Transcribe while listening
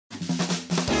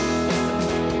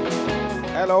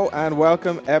Hello and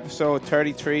welcome, episode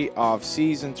 33 of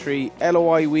Season 3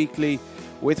 LOI Weekly,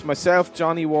 with myself,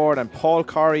 Johnny Ward, and Paul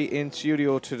Corry in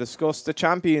studio to discuss the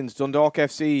champions, Dundalk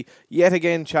FC, yet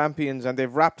again champions, and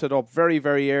they've wrapped it up very,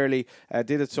 very early.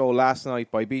 Did it so last night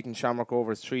by beating Shamrock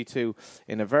Rovers 3-2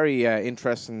 in a very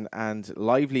interesting and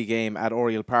lively game at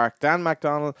Oriel Park. Dan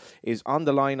McDonnell is on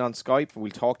the line on Skype. We'll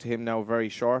talk to him now very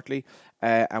shortly.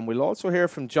 And we'll also hear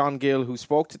from John Gill, who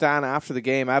spoke to Dan after the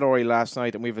game at Oriel last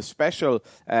night. And we have a special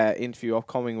interview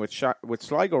upcoming with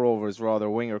Sligo Rovers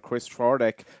winger Chris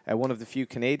Twardeck, one of the few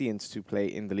Canadians to play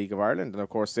in the League of Ireland. And of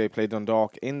course, they play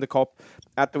Dundalk in the Cup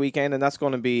at the weekend. And that's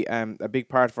going to be a big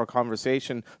part of our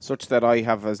conversation, such that I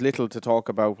have as little to talk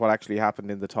about what actually happened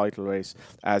in the title race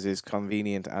as is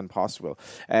convenient and possible.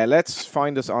 Let's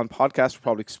find us on Podcast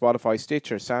Republic, Spotify,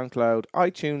 Stitcher, SoundCloud,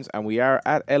 iTunes, and we are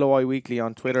at LOI Weekly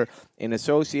on Twitter, in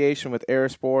association with Air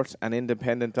Sports and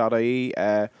Independent.ie.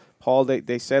 Paul,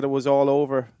 they said it was all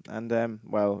over, and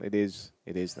well, it is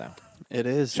now. It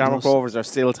is. Shamrock Rovers are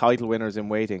still title winners in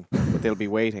waiting, but they'll be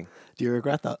waiting. Do you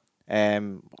regret that?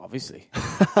 Obviously.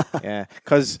 Yeah,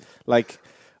 because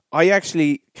I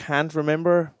actually can't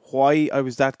remember why I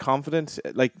was that confident.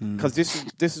 Because this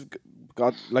is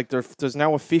got there's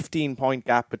now a 15-point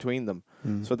gap between them.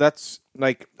 So that's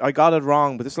I got it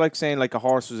wrong, but it's like saying a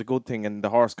horse was a good thing and the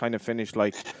horse kind of finished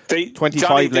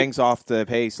 25 lengths off the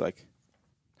pace.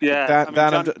 Yeah,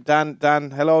 Dan,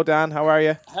 hello Dan, how are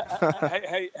you?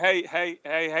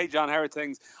 hey, John, how are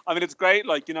things? I mean, it's great.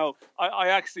 I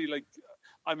actually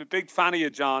I'm a big fan of you,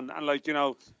 John,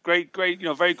 and great,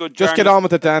 very good. Just get on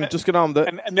with it, Dan. Just get on with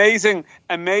it. Amazing,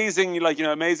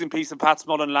 amazing piece of Pat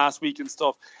Smullen last week and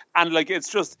stuff. And it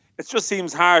just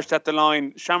seems harsh that the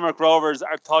line Shamrock Rovers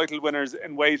are title winners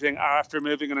in waiting after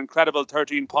moving an incredible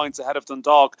 13 points ahead of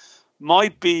Dundalk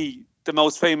might be the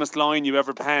most famous line you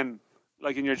ever pen,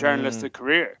 in your journalistic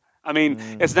career. I mean,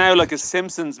 it's now like a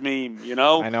Simpsons meme, I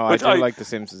know, I do like the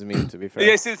Simpsons meme, to be fair.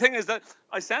 Yeah, see, the thing is that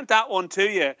I sent that one to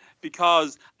you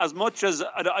because as much as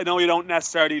I know you don't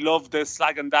necessarily love this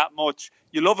slagging that much,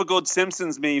 you love a good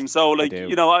Simpsons meme. So,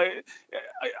 I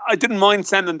didn't mind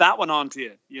sending that one on to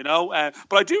you,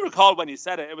 But I do recall when you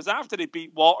said it, it was after they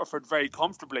beat Waterford very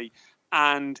comfortably,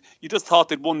 and you just thought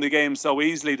they'd won the game so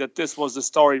easily that this was the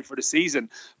story for the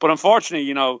season. But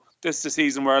unfortunately, this is a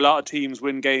season where a lot of teams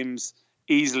win games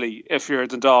easily if you're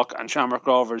Dundalk and Shamrock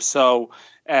Rovers. So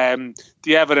the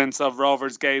evidence of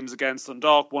Rovers games against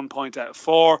Dundalk, 1 point out of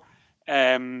 4,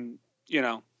 beating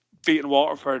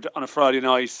Waterford on a Friday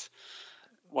night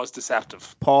was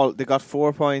deceptive. Paul, they got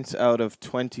 4 points out of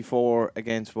 24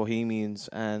 against Bohemians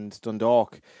and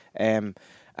Dundalk. And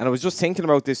I was just thinking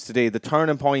about this today. The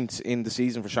turning point in the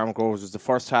season for Shamrock Rovers was the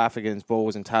first half against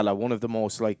Bohs and Tala, one of the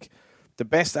most the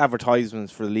best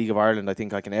advertisements for the League of Ireland I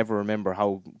think I can ever remember.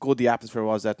 How good the atmosphere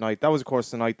was that night. That was of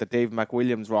course the night that Dave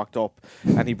McWilliams rocked up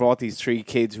and he brought these 3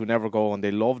 kids who never go, and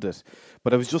they loved it.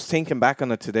 But I was just thinking back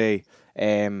on it today,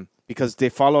 because they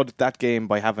followed that game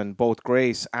by having both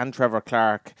Grace and Trevor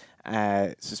Clark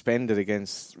suspended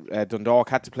against Dundalk.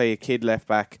 Had to play a kid left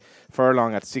back,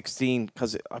 Furlong, at 16,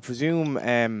 because I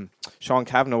presume Sean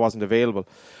Kavanagh wasn't available.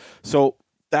 So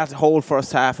that whole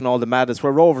first half and all the madness,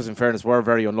 where Rovers, in fairness, were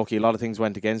very unlucky. A lot of things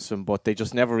went against them, but they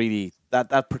just never really,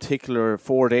 that particular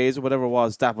 4 days or whatever it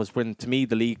was, that was when, to me,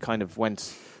 the league kind of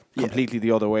went completely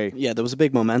the other way. Yeah, there was a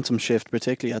big momentum shift,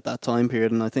 particularly at that time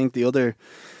period. And I think the other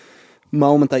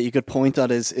moment that you could point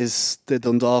at is the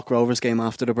Dundalk Rovers game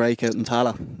after the break out in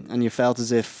Tala. And you felt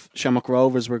as if Shamrock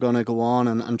Rovers were going to go on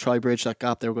and try bridge that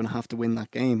gap. They were going to have to win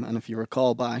that game. And if you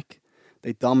recall back,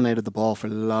 they dominated the ball for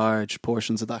large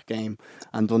portions of that game,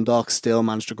 and Dundalk still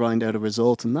managed to grind out a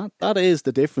result. And that is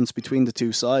the difference between the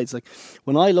two sides.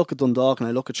 When I look at Dundalk and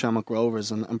I look at Shamrock Rovers,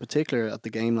 and in particular at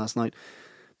the game last night,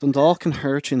 Dundalk can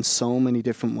hurt you in so many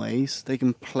different ways. They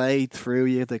can play through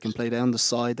you, they can play down the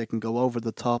side, they can go over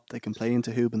the top, they can play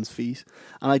into Hubin's feet.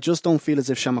 And I just don't feel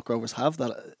as if Shamrock Rovers have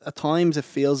that. At times it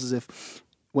feels as if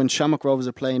when Shamrock Rovers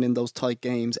are playing in those tight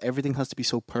games, everything has to be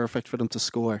so perfect for them to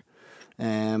score.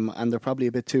 And they're probably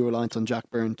a bit too reliant on Jack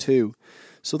Byrne too.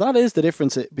 So that is the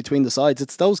difference between the sides.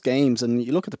 It's those games, and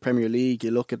you look at the Premier League,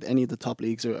 you look at any of the top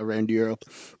leagues around Europe,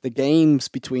 the games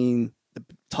between the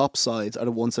top sides are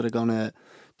the ones that are going to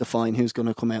define who's going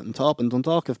to come out on top. And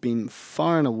Dundalk have been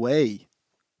far and away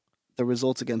the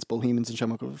results against Bohemians and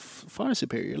Shamrock Rovers far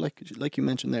superior. Like you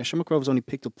mentioned there, Shamrock Rovers only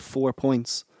picked up 4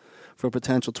 points for a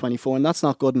potential 24, and that's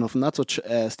not good enough. And that's what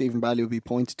Stephen Bradley would be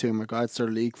pointed to in regards to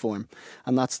their league form.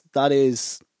 And that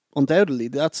is undoubtedly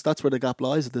that's where the gap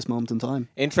lies at this moment in time.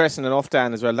 Interesting enough,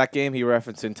 Dan, as well, that game he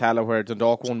referenced in Tala where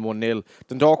Dundalk won 1-0.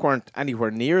 Dundalk weren't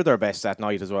anywhere near their best that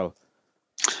night as well.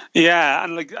 Yeah,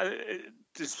 and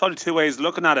there's probably two ways of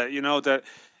looking at it.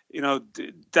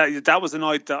 That was a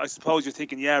night that I suppose you're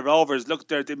thinking, yeah, Rovers, look,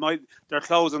 they're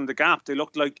closing the gap. They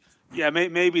looked like, yeah,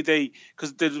 maybe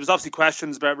because there was obviously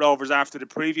questions about Rovers after the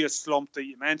previous slump that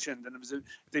you mentioned, and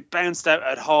they bounced out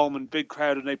at home and big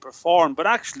crowd and they performed, but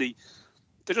actually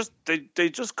they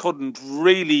just couldn't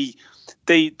really.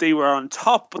 They were on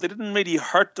top, but they didn't really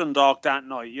hurt Dundalk that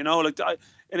night.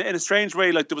 In a strange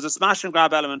way, like there was a smash and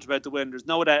grab element about the win. There's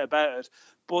no doubt about it,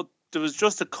 but there was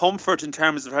just a comfort in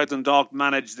terms of how Dundalk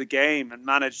managed the game and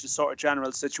managed the sort of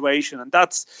general situation, and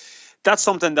that's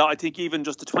something that I think even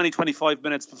just the 20-25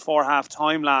 minutes before half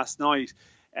time last night,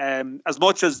 as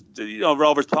much as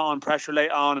Rovers put on pressure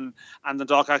late on and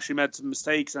Dundalk actually made some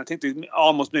mistakes, and I think they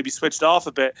almost maybe switched off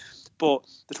a bit, but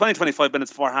the 20-25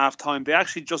 minutes before half time, they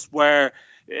actually just were.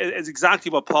 It's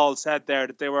exactly what Paul said there,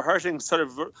 that they were hurting sort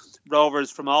of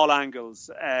Rovers from all angles,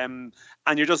 and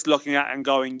you're just looking at it and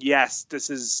going, yes,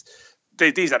 these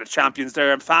are the champions.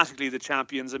 They're emphatically the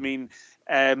champions. I mean,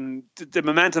 the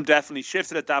momentum definitely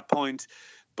shifted at that point,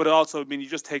 but also, I mean, you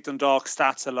just take Dundalk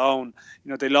stats alone.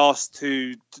 They lost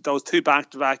to those two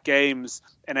back-to-back games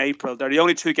in April. They're the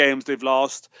only two games they've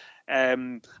lost.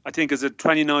 I think is it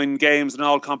 29 games in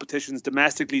all competitions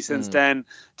domestically since then,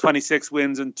 26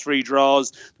 wins and 3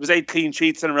 draws. There was 8 clean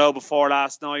sheets in a row before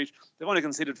last night. They've only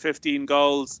conceded 15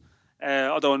 goals.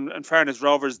 Although in fairness,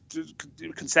 Rovers'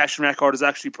 concession record is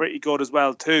actually pretty good as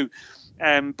well too.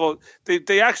 But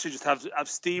they actually just have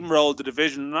steamrolled the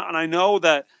division, and I know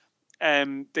that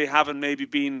they haven't maybe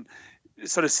been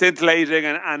sort of scintillating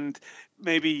and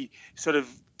maybe sort of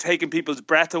taking people's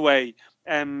breath away.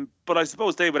 But I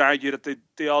suppose they would argue that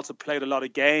they also played a lot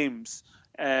of games,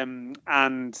 and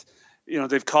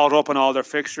they've caught up on all their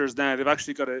fixtures now. They've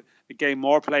actually got a game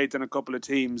more played than a couple of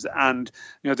teams, and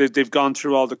they've gone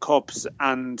through all the cups,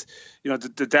 and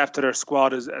the depth of their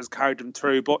squad has carried them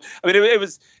through. But I mean, it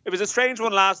was a strange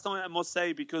one last night, I must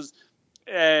say, because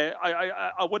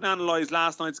I wouldn't analyse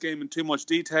last night's game in too much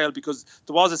detail, because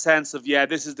there was a sense of,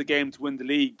 this is the game to win the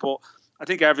league, but I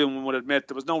think everyone would admit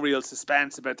there was no real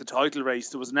suspense about the title race.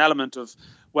 There was an element of,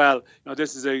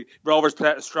 this is Rovers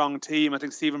play a strong team. I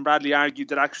think Stephen Bradley argued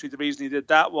that actually the reason he did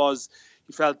that was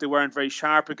he felt they weren't very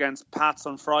sharp against Pats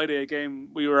on Friday, a game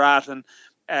we were at,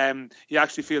 and he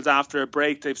actually feels after a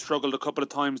break they've struggled a couple of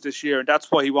times this year, and that's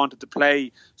why he wanted to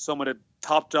play some of the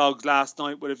top dogs last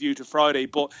night with a view to Friday.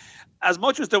 But as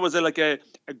much as there was a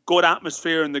good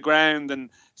atmosphere in the ground and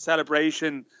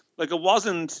celebration, it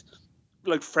wasn't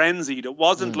frenzied. It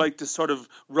wasn't like the sort of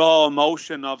raw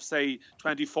emotion of, say,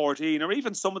 2014 or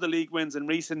even some of the league wins in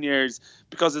recent years,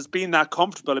 because it's been that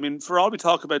comfortable. I mean, for all we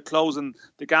talk about closing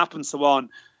the gap and so on,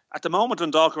 at the moment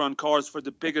Dundalk are on course for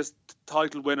the biggest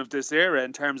title win of this era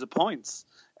in terms of points.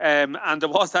 And there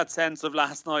was that sense of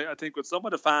last night, I think, with some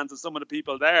of the fans and some of the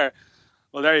people there.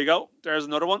 Well, there you go. There's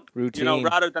another one. Routine.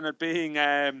 Rather than it being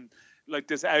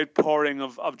this outpouring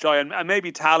of joy, and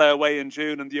maybe Tala away in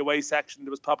June in the away section,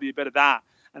 there was probably a bit of that,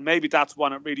 and maybe that's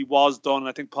when it really was done.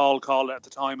 I think Paul called it at the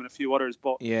time and a few others,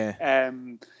 but there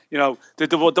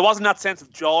wasn't that sense of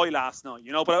joy last night,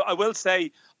 but I will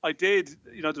say I did,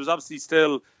 there was obviously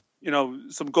still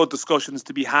some good discussions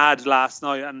to be had last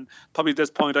night, and probably at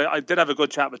this point I did have a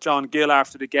good chat with John Gill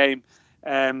after the game,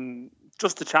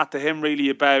 just to chat to him really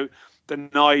about the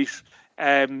night,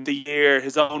 the year,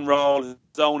 his own role, his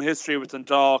own history with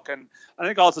Dundalk, and I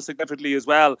think also significantly as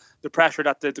well the pressure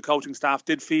that the coaching staff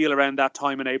did feel around that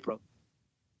time in April.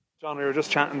 John, we were just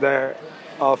chatting there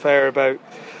off air about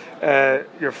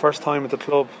your first time at the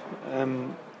club,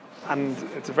 and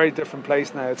it's a very different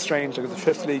place now. It's strange, it's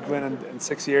the 5th league win in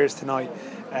 6 years tonight,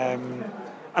 and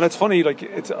it's funny,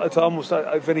 it's almost,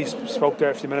 Vinny spoke there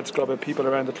a few minutes ago about people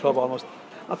around the club almost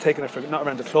not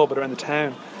around the club but around the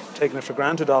town taking it for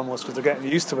granted almost, because they're getting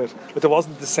used to it. But there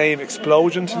wasn't the same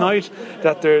explosion tonight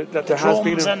that there has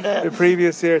been in the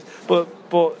previous years. But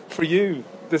for you,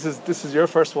 this is your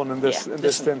first one in this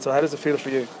stint. So how does it feel for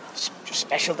you? Just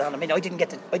special, Dan. I mean, I didn't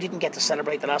get to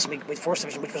celebrate the last week with First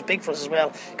Division, which was big for us as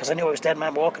well, because I knew I was dead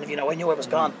man walking. I knew I was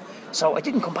gone. So I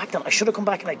didn't come back then. I should have come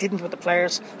back, and I didn't with the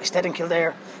players. I stayed in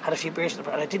Kildare, had a few beers, and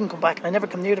I didn't come back. And I never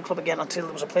come near the club again until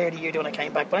there was a Player of the Year when I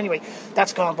came back. But anyway,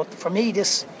 that's gone. But for me,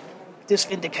 this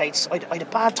vindicates. I had a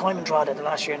bad time in Drogheda the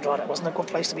last year in Drogheda. It wasn't a good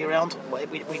place to be around.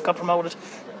 We got promoted.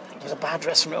 It was a bad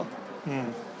dressing room,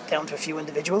 down to a few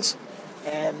individuals,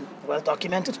 well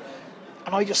documented.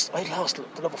 And I lost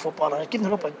the love of football. I'd given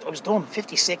it up. I was done.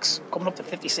 56, coming up to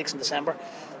 56 in December.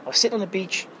 I was sitting on the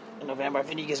beach in November.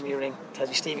 Vinny gives me a ring, tells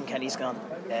me Stephen Kenny's gone.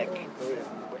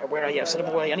 Where are you? I said,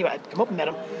 I'm away. Anyway, I come up and met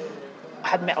him. I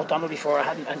hadn't met O'Donnell before.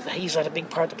 And he's had a big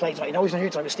part to play tonight. I know he's not here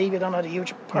tonight, but Stevie O'Donnell had a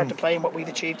huge part to play in what we've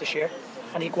achieved this year,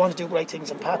 and he'd go on to do great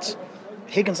things. And Pat's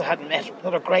Higgins, I hadn't met,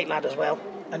 another great lad as well,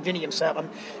 and Vinny himself. And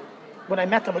when I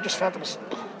met them, I just felt them was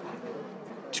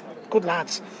good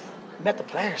lads. Met the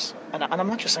players, and I'm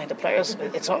not just saying the players.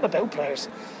 It's all about players.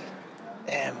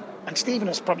 And Stephen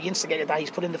has probably instigated that.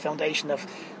 He's put in the foundation of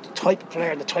the type of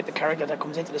player and the type of character that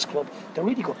comes into this club. They're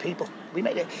really good people. We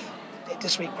made it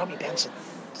this week. Probably Benson.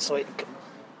 So it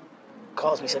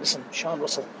calls me. He said, "Listen, Sean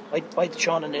Russell. I had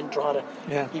Sean and then Drogheda.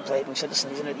 Yeah. He played. And he said, "Listen,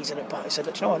 he's in a." I said,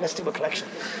 "You know what? Let's do a collection."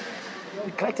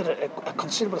 We collected a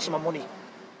considerable sum of money,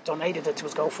 donated it to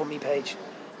his GoFundMe page.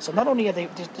 So not only are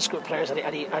this group of players are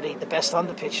they the best on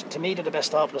the pitch, to me they're the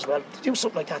best off as well. To do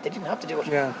something like that, they didn't have to do it.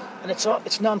 Yeah. And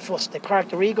it's non-fuss. They park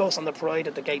their egos and their pride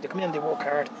at the gate. They come in and they work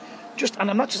hard.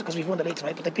 And I'm not just because we've won the league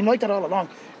tonight, but they've been like that all along.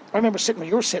 I remember sitting where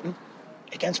you're sitting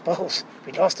against Bowles.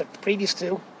 We'd lost the previous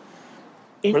two.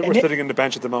 We're sitting in the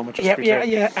bench at the moment. Yeah,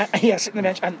 sitting on the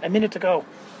bench, and a minute to go,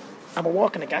 and we're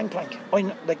walking the gangplank. I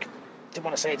didn't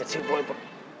want to say the two boys,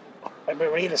 but I'm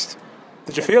a realist.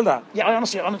 Did you feel that?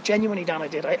 Yeah, genuinely, Dan, I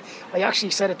did. I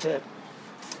actually said it to...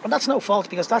 And that's no fault,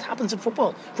 because that happens in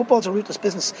football. Football's a ruthless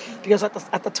business. Because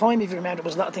at the time, if you remember, there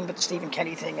was a lot of things about the Stephen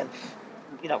Kenny thing, and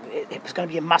it was going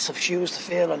to be a massive shoes to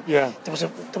fill, and there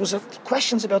was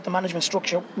questions about the management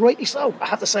structure. Rightly so. I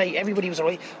have to say, everybody was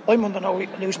alright. I'm under no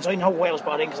illusions. I know why I was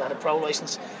brought in, because I had a pro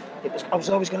licence. I was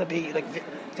always going to be like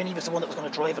Vinny was the one that was going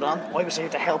to drive it on. I was here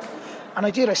to help, and I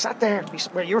did. I sat there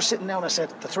where you're sitting now, and I said,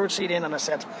 the third seat in, and I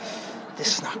said,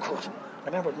 this is not good. I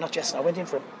remember not just. I went in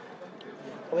for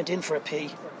a pee,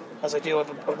 as I do. I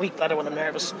have a weak bladder when I'm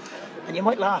nervous, and you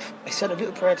might laugh. I said a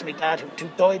little prayer to my dad, who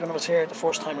died when I was here the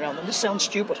first time around. And this sounds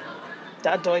stupid.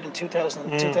 Dad died in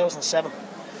 2007,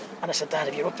 and I said, Dad,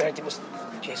 if you're up there, do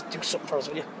something for us,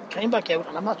 will you? Came back out,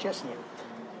 and I'm not jesting you.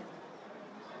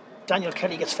 Daniel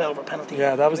Kelly gets fouled for a penalty.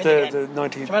 Yeah, that was the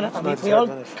 90th. We all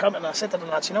commented, and I said to the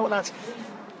lads, you know what, lads,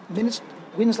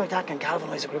 wins like that can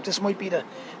galvanise a group. This might be the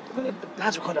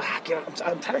lads were kind of hack.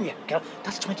 I'm telling you,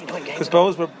 that's 29 games. Because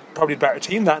Bows were probably a better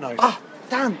team that night.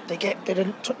 Dan, they had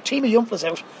a team of young fellas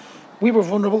out. We were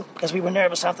vulnerable because we were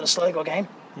nervous after the Sligo game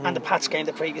and the Pats game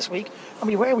the previous week. And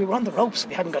we were on the ropes.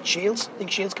 We hadn't got Shields. I think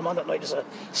Shields came on that night as a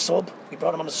sub. We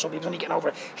brought him on as a sub. He was only getting over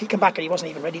it. He came back and he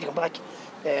wasn't even ready to come back.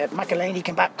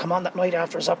 McElhaney come on that night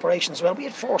after his operation as well. We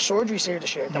had 4 surgeries here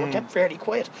this year that were kept fairly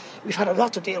quiet. We've had a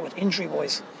lot to deal with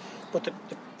injury-wise. But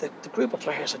the group of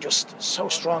players are just so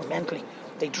strong mentally.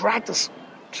 They dragged us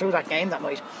through that game that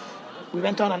night. We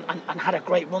went on and had a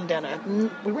great run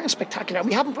down. We weren't spectacular. And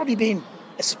we haven't probably been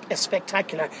as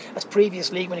spectacular as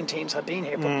previous league-winning teams have been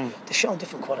here, but they've shown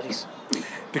different qualities.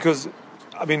 Because,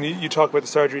 I mean, you talk about the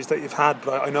surgeries that you've had,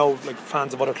 but I know like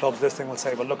fans of other clubs listening will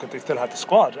say, well, look, they still have the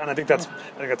squad. And I think that's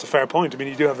a fair point. I mean,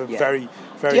 you do have a very,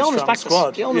 very strong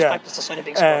squad. The owners backed us to sign a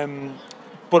big squad.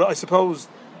 But I suppose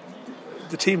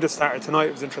the team that started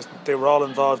tonight was interesting. They were all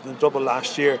involved in the double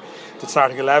last year, the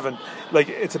starting 11. Like,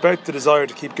 it's about the desire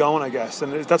to keep going, I guess.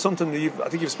 And is that something that I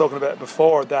think you've spoken about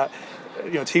before, that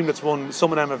a team that's won,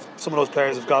 some of those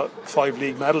players have got 5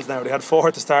 league medals now. They had 4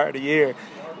 at the start of the year,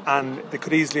 and they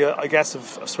could easily, I guess,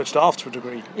 have switched off to a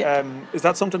degree. Yeah. Is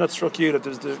that something that struck you, that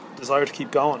there's the desire to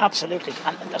keep going? Absolutely.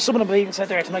 And someone even said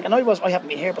there tonight, and I haven't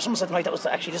been here, but someone said tonight that was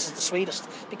this is the sweetest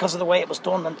because of the way it was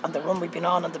done and the run we've been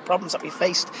on and the problems that we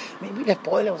faced. I mean, we left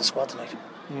Boyle out of the squad tonight,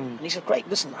 and he said, "Great,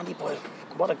 listen, Andy Boyle,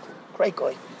 what a great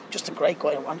guy, just a great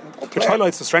guy." Which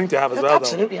highlights the strength you have as well,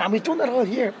 absolutely, though. And we've done that all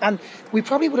year, and we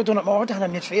probably would have done it more down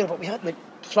in midfield, but we had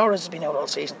Flores has been out all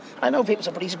season. I know people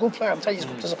say, but he's a good player. I'm telling you,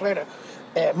 there's a player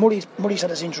there. Murray's had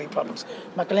his injury problems.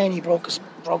 McElhaney broke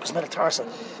his metatarsal.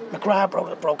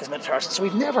 McGrath broke his metatarsal. So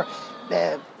we've never.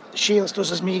 Shields does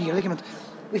his medial ligament.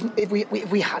 If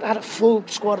we had a full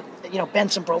squad,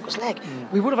 Benson broke his leg,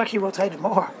 we would have actually rotated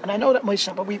more. And I know that might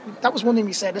sound, but that was one thing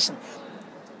we said. Listen,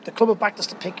 the club have backed us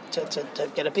to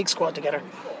get a big squad together.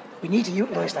 We need to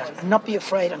utilise that and not be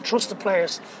afraid and trust the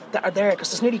players that are there,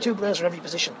 because there's nearly 2 players for every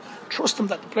position. Trust them,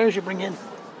 that the players you bring in.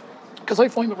 Because I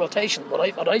find with rotation,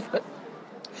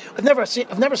 I've never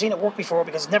seen it work before,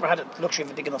 because I've never had the luxury of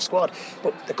a big enough squad.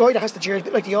 But the guy that has the jersey, a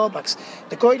bit like the All Blacks,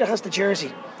 the guy that has the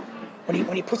jersey,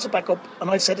 when he puts it back up, and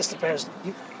I've said this to the players,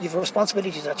 you have a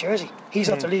responsibility to that jersey. He's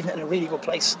after leaving it in a really good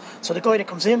place. So the guy that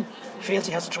comes in feels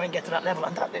he has to try and get to that level,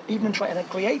 and that even in trying,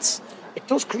 it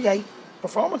does create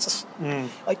performances. And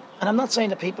I'm not saying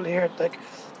that people here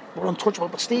we're untouchable,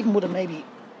 but Stephen would have maybe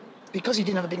because he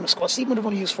didn't have a big enough squad. Stephen would have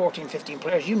only used 14, 15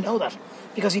 players. You know that.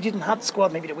 Because he didn't have the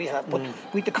squad maybe that we had. But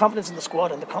we had the confidence in the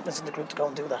squad and the confidence in the group to go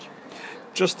and do that.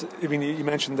 Just, I mean, you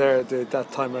mentioned there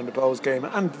that time around the Bohs game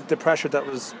and the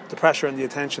pressure and the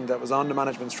attention that was on the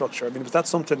management structure. I mean, was that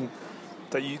something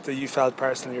that you felt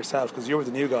personally yourself? Because you were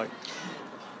the new guy.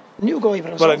 New guy, but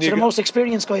I was also the most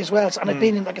experienced guy as well. And I'd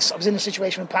been in, I was in a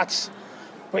situation with Pat's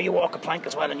where you walk a plank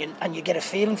as well, and you get a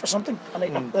feeling for something.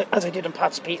 And as I did in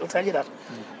Pat's, Pete will tell you that.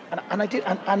 And I did,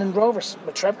 and in Rovers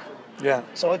with Trevor. Yeah.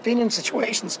 So I've been in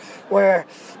situations where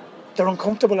they're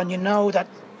uncomfortable, and you know that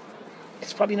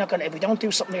it's probably not going to. If we don't do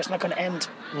something, it's not going to end.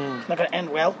 It's not going to end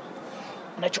well.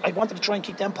 And I wanted to try and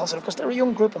keep them positive because they're a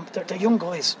young group and they're young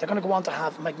guys. They're going to go on to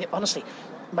have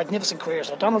magnificent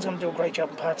careers. O'Donnell's going to do a great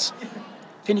job in Pat's.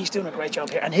 Vinny's doing a great job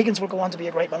here, and Higgins will go on to be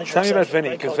a great manager. Tell me about Vinny,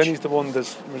 because Vinny's the one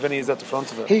Vinny is at the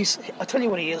front of it. I'll tell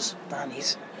you what he is, Dan.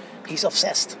 He's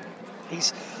obsessed.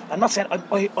 I'm not saying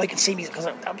I can see me because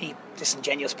that'd be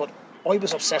disingenuous, but I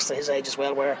was obsessed at his age as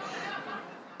well, where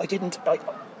it's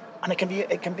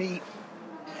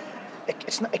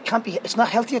not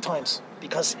healthy at times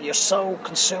because you're so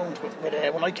consumed with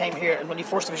when I came here and when you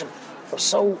First Division, I was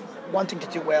so wanting to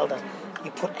do well that you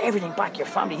put everything back. Your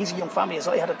family, he's a young family as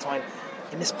I had at the time.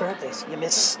 You miss birthdays.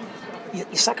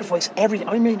 You sacrifice everything.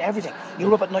 I mean everything.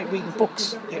 You're up at night reading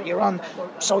books. You're on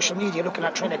social media looking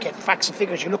at trying to get facts and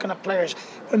figures. You're looking at players.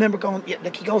 I remember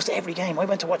he goes to every game. I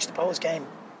went to watch the Bohs game,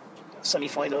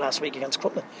 semi-final last week against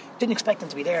Crupman. Didn't expect him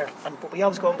to be there, but we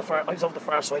always go I was over the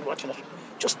far side watching it,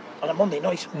 just on a Monday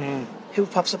night. Who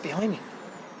pops up behind me?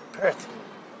 Perth.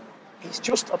 He's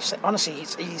just upset. Honestly,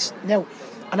 he's now,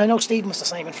 and I know Stephen was the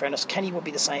same. In fairness, Kenny would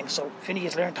be the same. So Vinny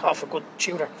has learned off a good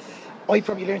tutor. I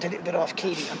probably learned a little bit off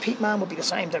Keely, and Pete Mann would be the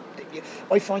same.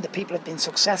 I find that people have been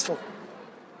successful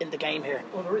in the game here.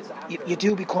 You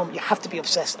have to be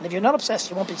obsessed, and if you're not obsessed,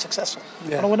 you won't be successful.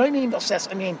 Yeah. And when I mean obsessed,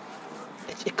 I mean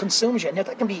it consumes you. Now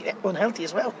that can be unhealthy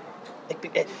as well.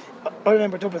 I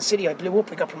remember Dublin City. I blew up.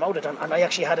 We got promoted, and I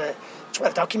actually had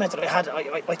documented.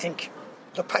 I think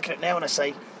look back at it now, and I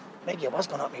say maybe I was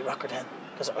going out my rocker then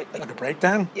because like a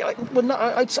breakdown. Yeah,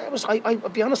 I'd say I was.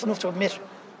 I'd be honest enough to admit.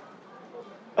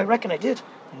 I reckon I did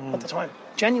at the time,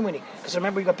 genuinely, because I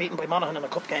remember we got beaten by Monaghan in a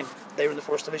cup game. They were in the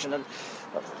First Division, and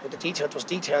the detail was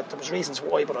detailed. There was reasons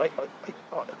why, but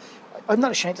I'm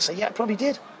not ashamed to say, yeah, I probably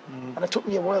did. And it took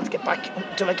me a while to get back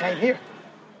until I came here.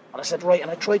 And I said, right,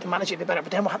 and I tried to manage it a bit better.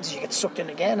 But then what happens is you get sucked in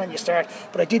again, and you start.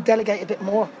 But I did delegate a bit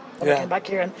more when I came back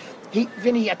here. And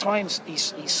Vinny, at times,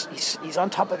 he's on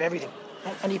top of everything,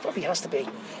 and he probably has to be,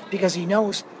 because he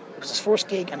knows it was his first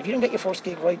gig, and if you don't get your first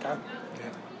gig right, man.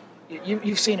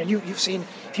 You've seen, and you've seen.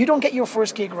 If you don't get your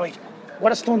first gig right,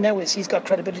 what it's done now is he's got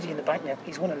credibility in the bank now.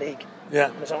 He's won a league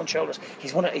on his own shoulders.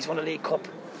 He's won a League Cup,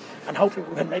 and hopefully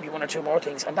we'll win maybe one or two more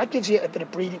things. And that gives you a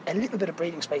little bit of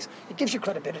breathing space. It gives you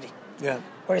credibility. Yeah.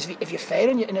 Whereas if you fail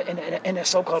in a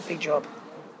so-called big job,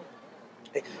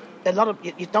 a lot of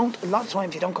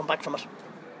times you don't come back from it.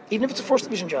 Even if it's a First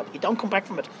Division job, you don't come back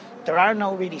from it. There are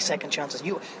no really second chances.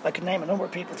 I could name a number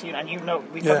of people to you, and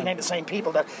we probably name the same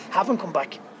people that haven't come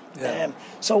back. Yeah.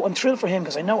 So I'm thrilled for him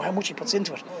because I know how much he puts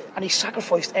into it, and he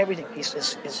sacrificed everything.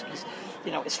 His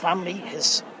family,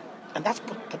 and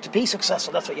but to be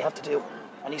successful, that's what you have to do.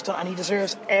 And he's done, and he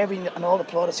deserves everything and all the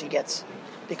plaudits he gets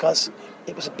because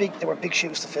they were big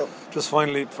shoes to fill. Just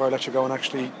finally, before I let you go and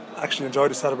actually enjoy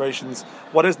the celebrations,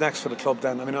 what is next for the club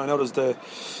then? I mean, I know there's the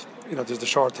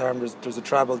short term, there's the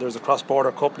travel, there's a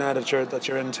cross-border cup now that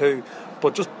you're in too.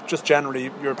 But just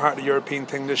generally, you're part of the European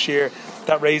thing this year.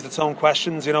 That raised its own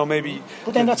questions, maybe.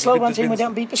 But then that Slovan team went out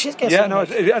and beat the shit. Yeah, no,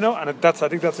 I know, and I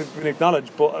think that's been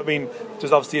acknowledged. But I mean,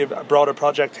 there's obviously a broader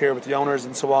project here with the owners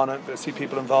and so on. I see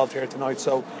people involved here tonight.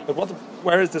 So,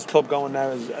 where is this club going now,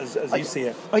 as you see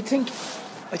it? I think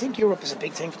Europe is a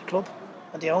big thing for the club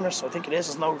and the owners. So I think it is.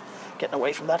 There's no getting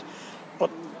away from that.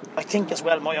 But I think as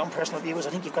well, my own personal view is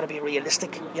I think you've got to be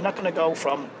realistic. You're not going to go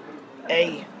from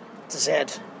A to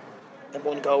Z in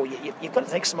one go. You've got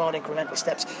to take small incremental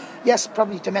steps. Yes,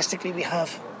 probably domestically we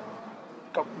have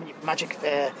got magic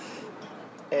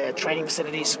training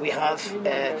facilities. We have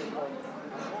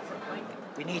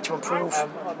we need to improve. I've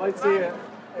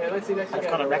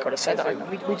gone on record. I've said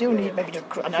that we do need maybe to,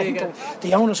 and I think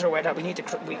the owners are aware that we need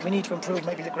to improve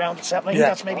maybe the ground itself. I think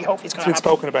that's maybe hopefully it's going to happen. It's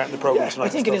been spoken about in the programme tonight. I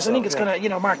think it is. I think it's going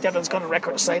to. Mark Devlin's gone on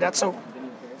record to say that. So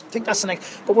I think that's the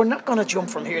next. But we're not going to jump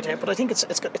from here to there. But I think it's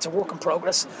a work in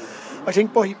progress. I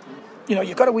think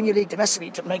you've got to win your league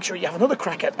domestically to make sure you have another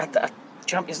crack at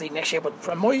Champions League next year. But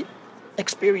from my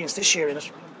experience this year in it,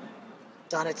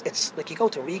 Dan, it's like you go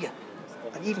to Riga.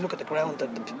 and even look at the ground,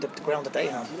 the ground that they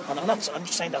have. And I'm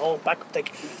just saying the whole back.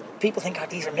 Like, people think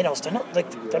these are minnows. They're not.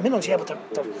 Like, they're minnows, yeah, but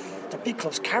they're big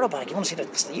clubs. Carabag, you want to see the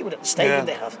stadium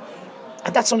they have.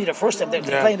 And that's only the first time. They're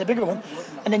playing the bigger one.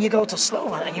 And then you go to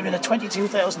Slovan and you're in a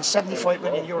 22,075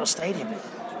 million euro stadium.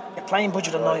 Your playing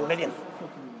budget of 9 million.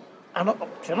 And to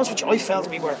be honest with you, I felt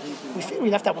we feel we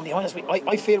left that one behind us.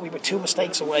 I feel we were 2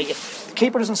 mistakes away. The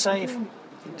keeper doesn't save.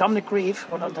 Dominic Grieve,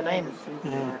 well, not the name,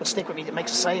 will stick with me, that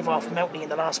makes a save off Mountney in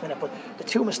the last minute. But the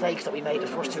 2 mistakes that we made, the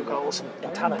first 2 goals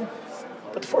in Tala.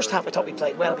 But the first half I thought we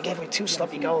played well. We gave away 2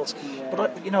 sloppy goals.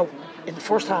 But, in the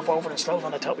first half over in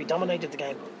Slovan, I thought we dominated the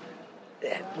game.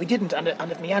 We didn't. And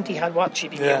if Mianti had what,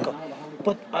 she'd be Bianco.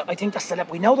 But I think that's the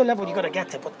level. We know the level you've got to get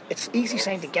to, but it's easy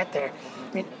saying to get there.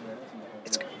 I mean,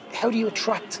 how do you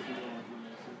attract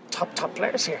top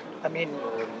players here? I mean,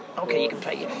 okay, you can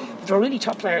play. If you're a really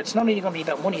top player, it's not only going to be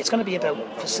about money, it's going to be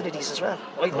about facilities as well,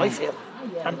 I feel.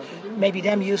 And maybe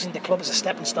them using the club as a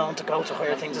stepping stone to go to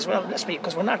higher things as well.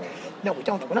 Because we're not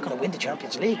going to win the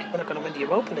Champions League. We're not going to win the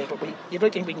Europa League, but you'd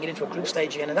like to think we can get into a group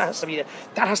stage again, and that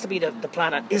has to be the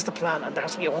plan, and is the plan, and there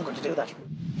has to be a hunger to do that.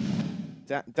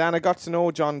 Dan, I got to know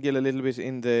John Gill a little bit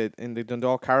in the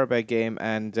Dundalk Carabao game,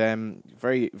 and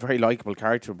very, very likeable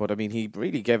character. But I mean, he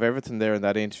really gave everything there in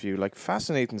that interview. Like,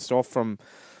 fascinating stuff from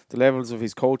the levels of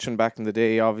his coaching back in the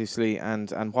day, obviously, and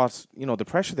what, the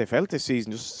pressure they felt this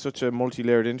season. Just such a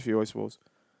multi-layered interview, I suppose.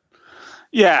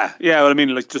 Yeah. Well, I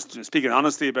mean, like, just speaking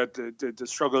honestly about the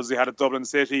struggles he had at Dublin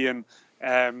City and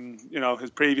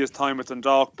his previous time with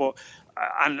Dundalk, but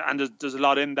and there's a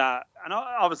lot in that, and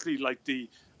obviously, like the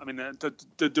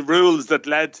rules that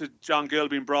led to John Gill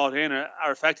being brought in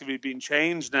are effectively being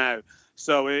changed now.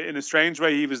 So in a strange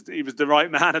way, he was the right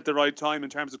man at the right time in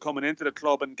terms of coming into the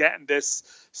club and getting this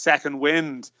second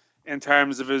wind in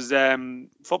terms of his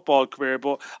football career.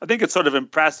 But I think it's sort of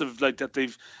impressive, like, that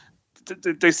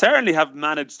they certainly have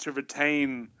managed to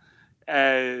retain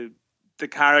the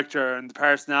character and the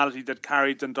personality that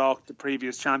carried Dundalk the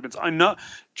previous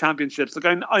championships.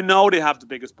 Like, I know they have the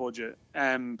biggest budget,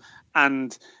 and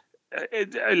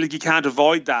you can't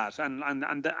avoid that,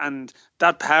 and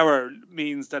that power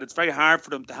means that it's very hard for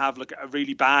them to have like a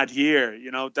really bad year.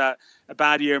 That a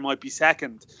bad year might be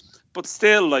second, but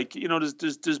still, like,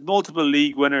 there's multiple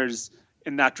league winners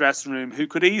in that dressing room who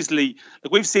could easily,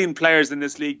 like, we've seen players in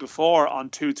this league before on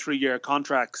 2-3 year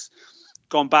contracts,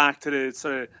 going back to the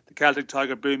sort of the Celtic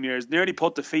Tiger boom years, nearly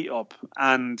put the feet up,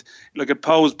 and like, it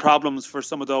posed problems for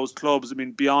some of those clubs. I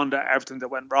mean, beyond everything that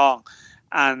went wrong,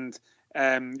 and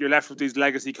you're left with these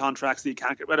legacy contracts that you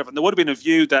can't get rid of. And there would have been a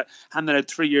view that handing out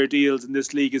 3-year deals in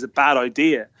this league is a bad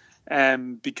idea,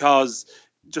 because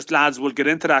just lads will get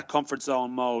into that comfort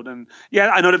zone mode. And yeah,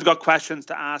 I know they've got questions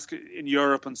to ask in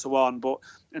Europe and so on, but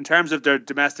in terms of their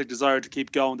domestic desire to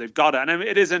keep going, they've got it. And I mean,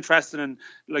 it is interesting, and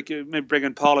like, maybe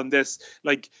bringing Paul in this,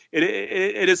 like, it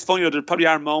is funny. There probably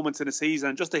are moments in a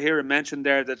season, just to hear him mention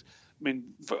there that, I mean,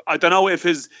 I don't know if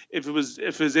his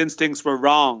instincts were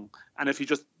wrong and if he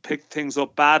just picked things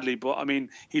up badly, but I mean,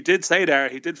 he did say there,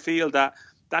 he did feel that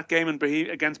game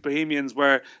against Bohemians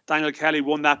where Daniel Kelly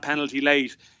won that penalty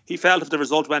late, he felt if the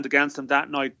result went against him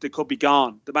that night, they could be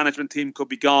gone. The management team could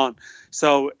be gone.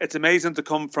 So it's amazing to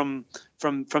come from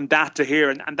that to here,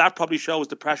 and that probably shows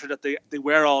the pressure that they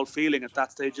were all feeling at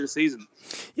that stage of the season.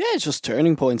 Yeah, it's just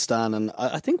turning points, Dan, and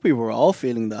I think we were all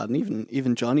feeling that, and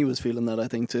even Johnny was feeling that, I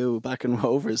think, too, back in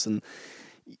Rovers. And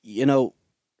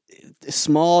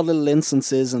small little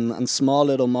instances and small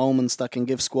little moments that can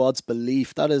give squads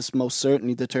belief, that is most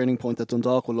certainly the turning point that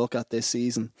Dundalk will look at this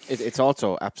season. It's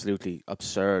also absolutely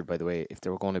absurd, by the way, if they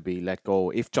were going to be let go,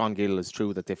 if John Gill is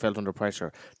true that they felt under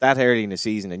pressure that early in the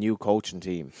season, a new coaching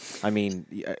team. I mean,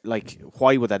 like,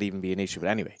 why would that even be an issue? But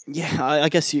anyway, yeah, I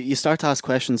guess you start to ask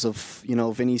questions of,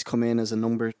 Vinny's come in as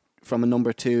from a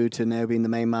number 2 to now being the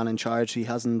main man in charge. He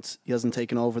hasn't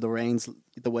taken over the reins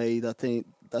the way that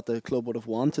the club would have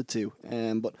wanted to.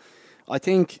 But I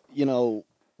think,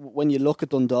 when you look at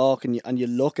Dundalk and you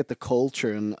look at the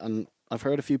culture, and I've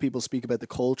heard a few people speak about the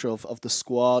culture of the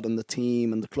squad and the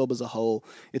team and the club as a whole,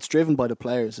 it's driven by the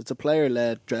players. It's a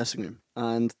player-led dressing room.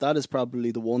 And that is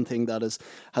probably the one thing that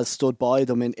has stood by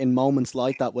them in moments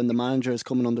like that, when the manager is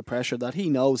coming under pressure, that he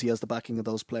knows he has the backing of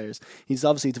those players. He's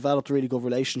obviously developed really good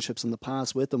relationships in the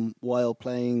past with them while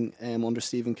playing under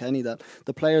Stephen Kenny, that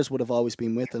the players would have always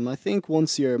been with him. I think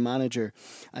once you're a manager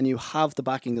and you have the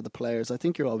backing of the players, I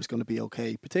think you're always going to be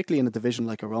okay, particularly in a division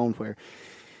like our own, where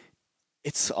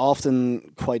it's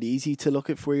often quite easy to look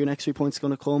at where your next 3 points are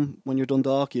going to come. When you're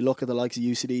Dundalk, you look at the likes of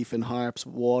UCD, Finn Harps,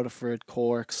 Waterford,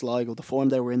 Cork, Sligo, the form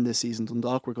they were in this season.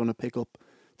 Dundalk were going to pick up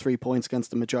 3 points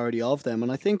against the majority of them.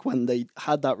 And I think when they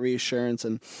had that reassurance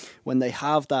and when they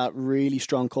have that really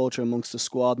strong culture amongst the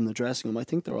squad and the dressing room, I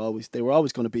think they were always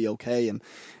going to be okay. And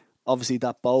obviously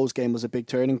that Bows game was a big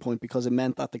turning point because it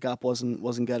meant that the gap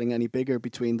wasn't getting any bigger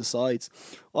between the sides.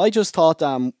 I just thought,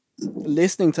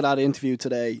 listening to that interview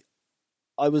today,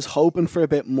 I was hoping for a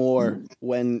bit more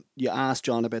when you asked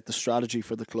John about the strategy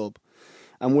for the club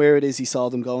and where it is he saw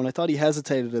them going. I thought he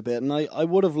hesitated a bit, and I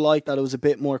would have liked that it was a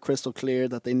bit more crystal clear,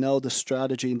 that they know the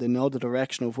strategy and they know the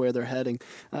direction of where they're heading.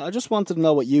 I just wanted to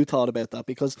know what you thought about that,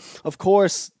 because of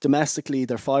course domestically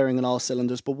they're firing on all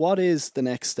cylinders, but what is the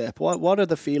next step? What are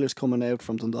the feelers coming out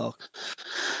from Dundalk?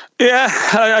 Yeah,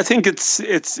 I think it's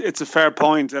a fair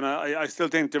point, and I still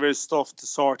think there is stuff to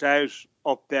sort out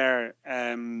up there.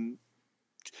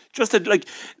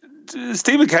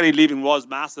 Stephen Kenny leaving was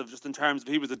massive, just in terms of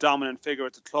he was the dominant figure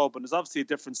at the club, and there's obviously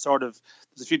there's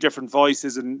a few different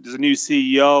voices, and there's a new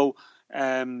CEO.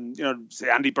 Say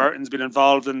Andy Burton's been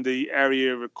involved in the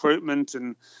area of recruitment,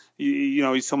 and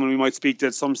he's someone we might speak to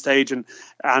at some stage, and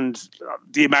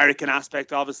the American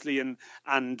aspect obviously, and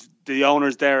the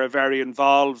owners there are very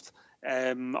involved,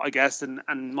 I guess,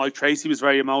 and Mike Tracy was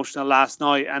very emotional last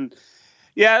night, and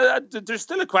yeah, there's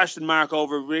still a question mark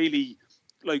over really.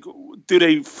 Like, do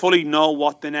they fully know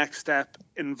what the next step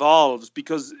involves?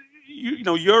 Because,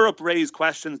 Europe raised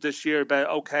questions this year about,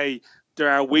 okay, there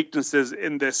are weaknesses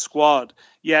in this squad.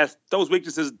 Yet those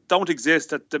weaknesses don't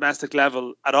exist at domestic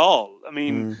level at all. I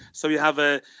mean, so you have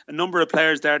a number of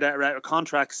players there that are out of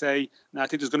contract, say, and I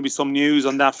think there's going to be some news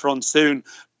on that front soon.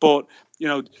 But,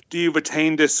 do you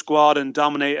retain this squad and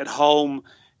dominate at home?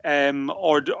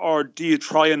 Or do you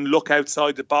try and look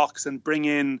outside the box and bring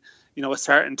in a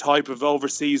certain type of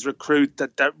overseas recruit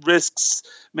that risks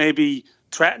maybe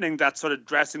threatening that sort of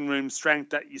dressing room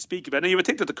strength that you speak about? And you would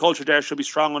think that the culture there should be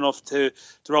strong enough to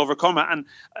overcome it. And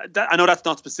I know that's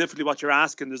not specifically what you're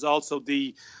asking. There's also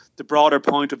the broader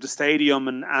point of the stadium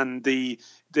and the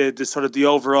sort of the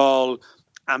overall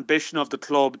ambition of the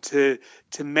club to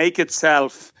make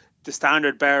itself the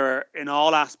standard bearer in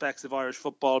all aspects of Irish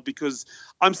football. Because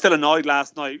I'm still annoyed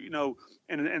last night,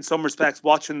 in some respects,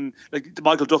 watching like the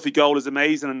Michael Duffy goal is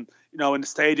amazing, and in the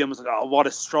stadium it's like, oh, what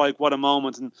a strike, what a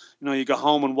moment, and you go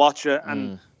home and watch it,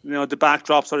 and the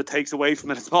backdrop sort of takes away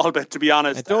from it a small bit, to be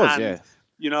honest. It does, and,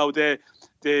 yeah.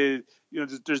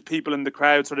 There's people in the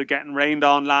crowd sort of getting rained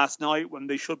on last night when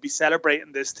they should be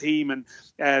celebrating this team, and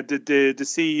the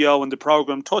CEO and the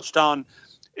programme touched on,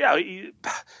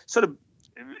 sort of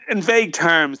in vague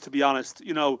terms, to be honest,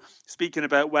 speaking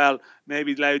about, well,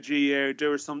 maybe Louth GAA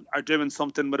are doing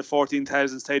something with a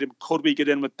 14,000 stadium. Could we get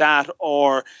in with that?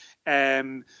 Or,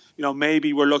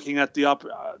 maybe we're looking at the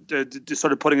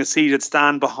sort of putting a seated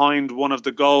stand behind one of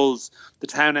the goals, the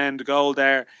town end goal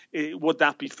there. Would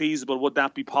that be feasible? Would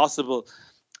that be possible?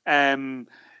 And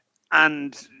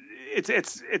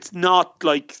it's not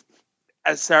like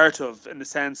assertive in the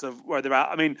sense of where they're at.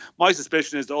 I mean, my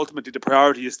suspicion is that ultimately the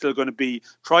priority is still going to be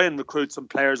try and recruit some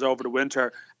players over the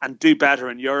winter and do better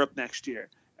in Europe next year.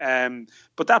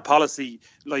 But that policy,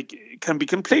 can be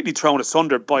completely thrown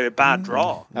asunder by a bad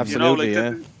draw.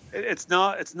 Absolutely, It's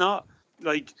not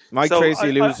like Mike Tracy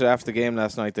alluded after the game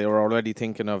last night. They were already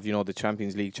thinking of the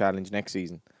Champions League challenge next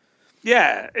season.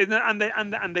 Yeah, and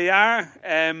they are.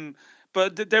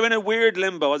 But they're in a weird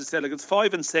limbo, as I said. It's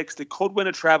 5 and 6. They could win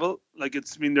a treble. They're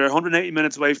 180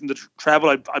 minutes away from the treble.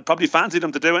 I'd probably fancy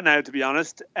them to do it now, to be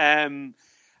honest. There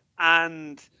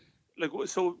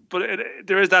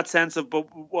is that sense of,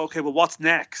 what's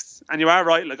next? And you are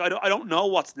right. I don't know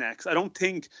what's next. I don't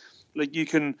think you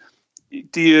can.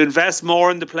 Do you invest more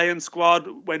in the playing squad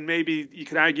when maybe you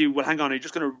can argue, well, hang on, you're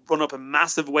just going to run up a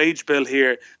massive wage bill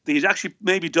here that you actually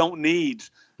maybe don't need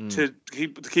to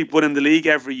keep winning the league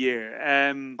every year.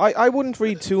 I wouldn't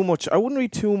read too much. I wouldn't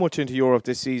read too much into Europe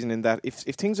this season. In that, if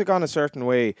things had gone a certain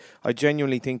way, I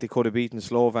genuinely think they could have beaten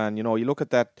Slovan. You look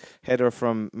at that header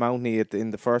from Mountney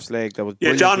in the first leg. That was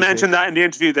John mentioned that in the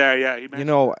interview there. Yeah, he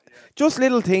mentioned just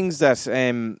little things that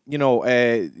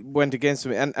went against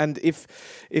him. And if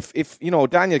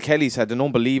Daniel Kelly's had an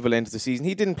unbelievable end to the season,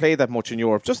 he didn't play that much in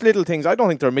Europe. Just little things. I don't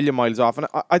think they're a million miles off. And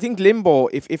I think limbo.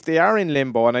 If they are in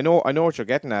limbo, and I know what you're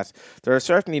getting at, there are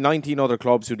certainly 19 other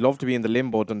clubs who'd love to be in the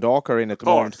limbo Dundalk are in at the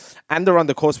moment, and they're on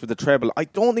the cusp of the treble. I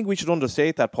don't think we should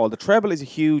understate that, Paul. The treble is a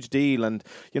huge deal, and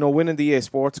winning the EA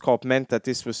Sports Cup meant that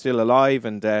this was still alive,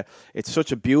 and it's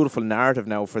such a beautiful narrative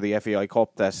now for the FAI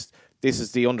Cup that this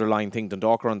is the underlying thing.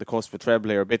 Dundalk are on the cusp of treble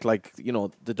here, a bit like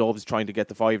the Dubs trying to get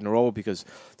the 5 in a row, because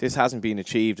this hasn't been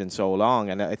achieved in so long,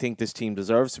 and I think this team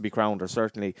deserves to be crowned, or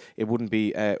certainly it wouldn't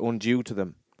be undue to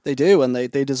them. They do, and they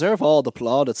deserve all the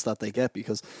plaudits that they get,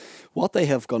 because what they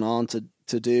have gone on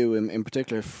to do, in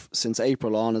particular since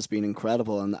April on, has been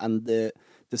incredible, and the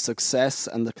success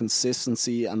and the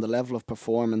consistency and the level of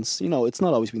performance. You know, it's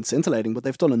not always been scintillating, but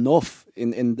they've done enough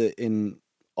in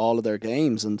all of their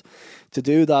games, and to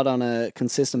do that on a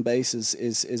consistent basis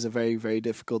is a very, very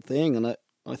difficult thing. And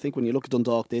I think when you look at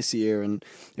Dundalk this year, and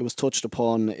it was touched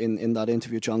upon in that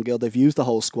interview, John Gill, they've used the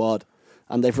whole squad.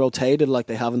 And they've rotated like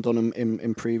they haven't done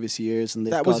in previous years. And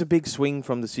that was a big swing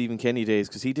from the Stephen Kenny days,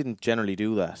 because he didn't generally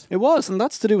do that. It was, and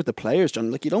that's to do with the players,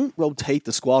 John. Like, you don't rotate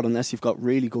the squad unless you've got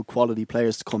really good quality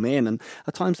players to come in. And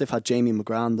at times they've had Jamie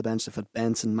McGrath on the bench, they've had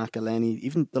Benson, McElhenney,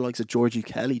 even the likes of Georgie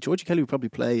Kelly. Georgie Kelly would probably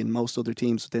play in most other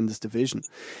teams within this division.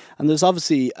 And there's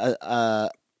obviously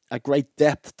a great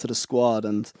depth to the squad,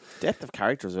 and depth of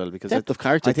character as well, because depth of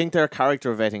character. I think their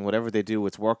character vetting, whatever they do,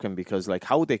 it's working, because like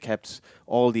how they kept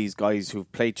all these guys who've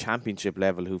played championship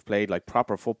level, who've played like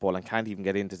proper football and can't even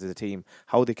get into the team,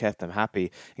 how they kept them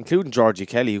happy, including Georgie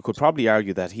Kelly, who could probably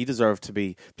argue that he deserved to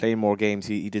be playing more games.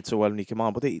 He did so well when he came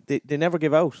on, but they never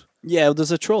give out. Yeah,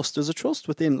 there's a trust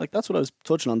within, like, that's what I was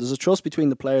touching on. There's a trust between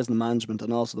the players and the management,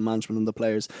 and also the management and the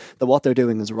players, that what they're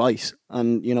doing is right.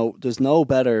 And, you know, there's no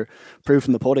better proof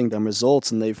in the pudding than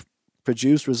results, and they've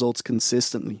produced results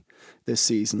consistently this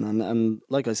season. And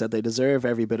like I said, they deserve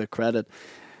every bit of credit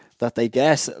that they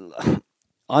get.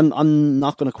 I'm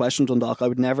not going to question Dundalk. I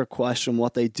would never question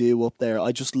what they do up there.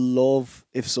 I just love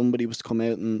if somebody was to come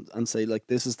out and say, like,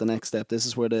 this is the next step. This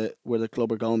is where the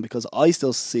club are going, because I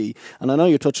still see, and I know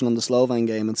you're touching on the Slovan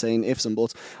game and saying ifs and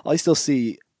buts, I still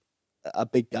see a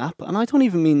big gap. And I don't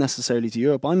even mean necessarily to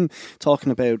Europe. I'm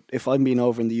talking about if I'm being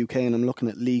over in the UK and I'm looking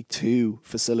at League 2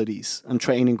 facilities and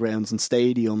training grounds and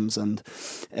stadiums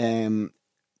and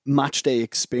match day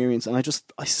experience, and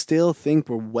I still think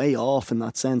we're way off in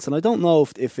that sense. And I don't know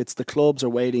if it's the clubs are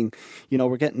waiting. You know,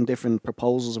 we're getting different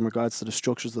proposals in regards to the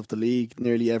structures of the league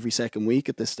nearly every second week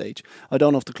at this stage. I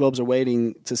don't know if the clubs are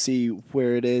waiting to see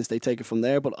where it is, they take it from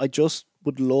there, but I just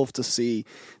would love to see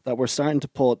that we're starting to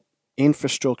put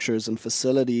infrastructures and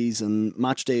facilities and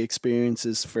match day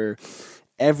experiences for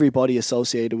everybody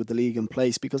associated with the league in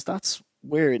place, because that's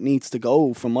where it needs to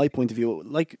go from my point of view.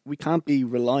 Like, we can't be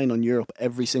relying on Europe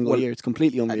every single year. It's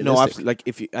completely unrealistic. No, absolutely. Like,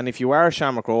 if you are a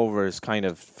Shamrock Rovers kind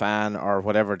of fan or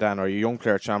whatever, Dan, or you're a young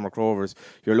player at Shamrock Rovers,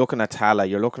 you're looking at Tala,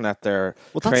 you're looking at their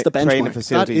that's the benchmark. Training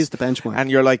facilities. That is the benchmark.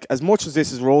 And you're like, as much as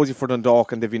this is rosy for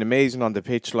Dundalk and they've been amazing on the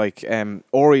pitch, like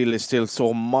Oriel is still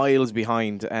so miles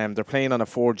behind. They're playing on a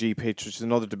 4G pitch, which is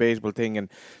another debatable thing. And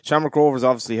Shamrock Rovers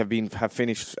obviously have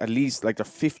finished at least, like, they're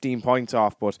 15 points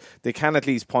off, but they can at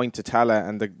least point to Tala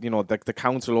and the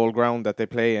council old ground that they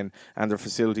play in and their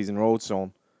facilities in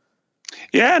Roadstone.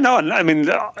 Yeah, no, I mean,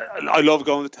 I love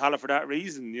going to Tala for that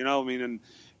reason, you know. I mean, and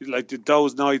like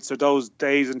those nights or those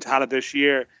days in Tala this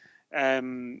year,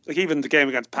 like even the game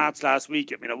against Pats last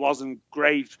week, I mean, it wasn't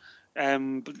great,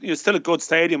 but it's still a good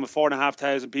stadium with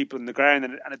 4,500 people in the ground,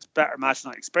 and it's better match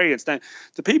night experience. Now,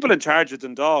 the people in charge of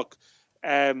Dundalk,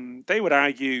 they would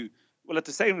argue, well, at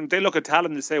the same, they look at Tala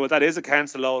and they say, well, that is a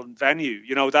council-owned venue.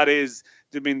 You know, that is,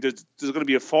 I mean, there's going to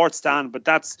be a fourth stand, but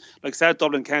that's, like, South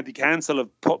Dublin County Council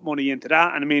have put money into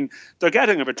that. And, I mean, they're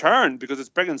getting a return because it's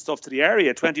bringing stuff to the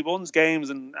area, 21s games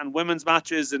and women's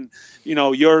matches and, you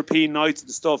know, European nights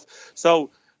and stuff. So,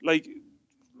 like,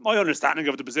 my understanding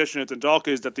of the position at Dundalk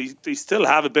is that they still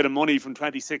have a bit of money from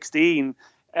 2016,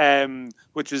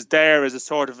 which is there as a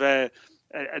sort of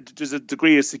there's a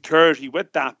degree of security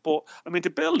with that. But I mean, to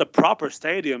build a proper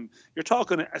stadium, you're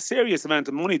talking a serious amount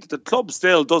of money that the club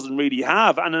still doesn't really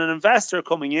have, and an investor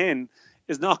coming in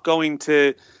is not going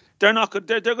to. They're not good.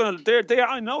 They're going to.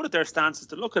 I know that their stance is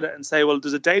to look at it and say, well,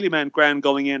 there's a Dalymount ground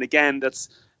going in again. That's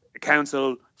a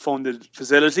council funded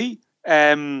facility.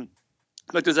 Sligo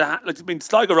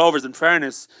Rovers, in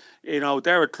fairness, you know,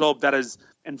 they're a club that has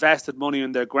invested money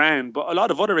in their ground, but a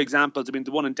lot of other examples, I mean,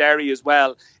 the one in Derry as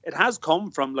well, it has come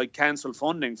from, like, council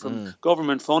funding, from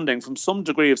government funding, from some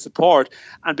degree of support.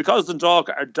 And because Dundalk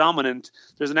are dominant,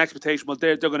 there's an expectation, well,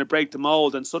 they're going to break the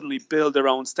mould and suddenly build their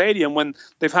own stadium when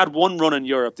they've had one run in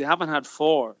Europe. They haven't had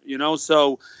four, you know,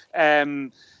 so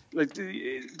like,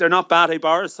 they're not Bate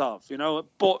Borisov, you know,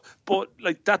 but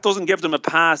like, that doesn't give them a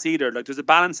pass either. Like, there's a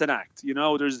balancing act, you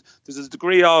know, there's a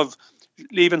degree of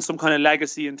leaving some kind of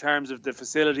legacy in terms of the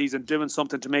facilities and doing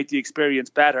something to make the experience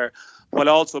better, while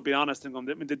also being honest and going,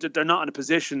 I mean, they're not in a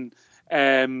position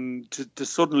to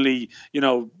suddenly, you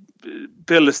know,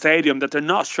 build a stadium that they're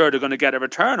not sure they're going to get a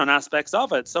return on aspects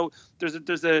of it. So there's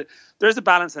a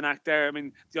balancing act there. I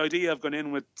mean, the idea of going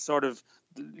in with sort of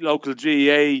the local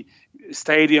GAA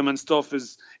stadium and stuff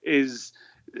is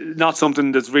not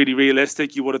something that's really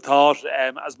realistic, you would have thought,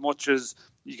 as much as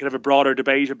you could have a broader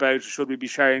debate about should we be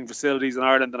sharing facilities in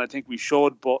Ireland, and I think we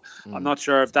should, but I'm not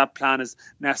sure if that plan is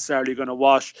necessarily going to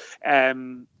wash.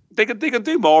 They can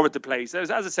do more with the place.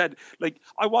 As I said, like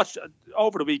I watched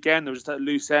over the weekend, there was that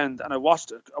loose end, and I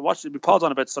watched it. We paused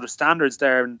on about sort of standards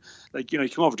there, and like you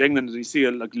come over to England and you see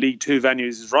like League Two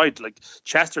venues is right, like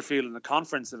Chesterfield and the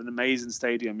Conference have an amazing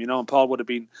stadium, and Paul would have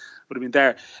been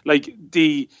there. Like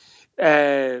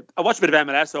I watched a bit of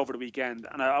MLS over the weekend,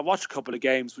 and I watched a couple of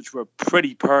games which were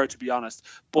pretty poor, to be honest.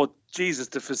 But Jesus,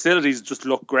 the facilities just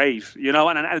look great,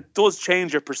 and it does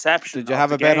change your perception. Did you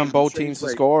have a bet on both teams to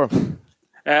score?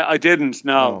 I didn't.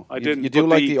 No, I didn't. You do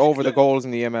like the over the goals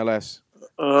in the MLS?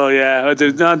 Oh yeah, I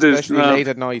did. Especially late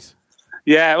at night.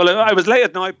 Yeah, well, I was late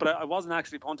at night, but I wasn't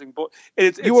actually punting. But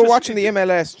you were watching the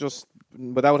MLS just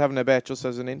without having a bet, just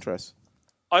as an interest.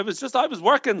 I was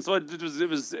working, so I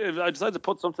decided to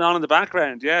put something on in the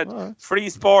background. Yeah, right. Free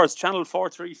Sports, Channel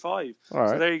 435. All right.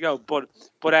 So there you go. But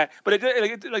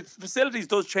like facilities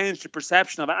does change the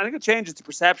perception of it. I think it changes the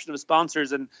perception of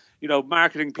sponsors and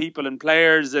marketing people and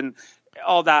players and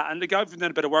all that. And like I've been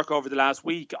doing a bit of work over the last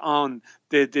week on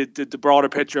the broader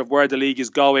picture of where the league is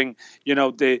going.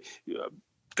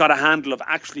 Got a handle of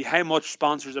actually how much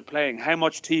sponsors are paying, how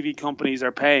much TV companies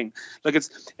are paying. Like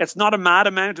it's not a mad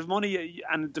amount of money,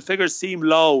 and the figures seem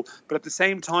low, but at the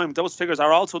same time, those figures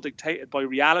are also dictated by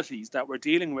realities that we're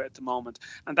dealing with at the moment,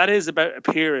 and that is about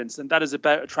appearance, and that is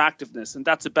about attractiveness, and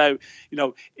that's about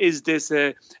is this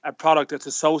a product that's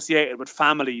associated with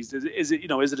families? Is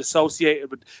it associated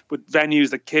with venues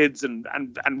that kids and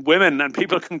women and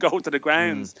people can go to the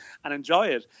grounds and enjoy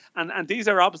it? And these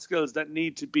are obstacles that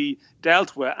need to be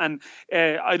dealt with. And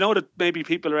I know that maybe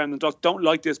people around the Duck don't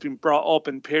like this being brought up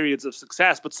in periods of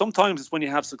success, but sometimes it's when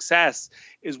you have success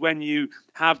is when you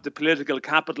have the political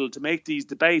capital to make these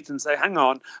debates and say, hang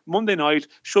on, Monday night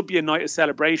should be a night of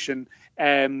celebration.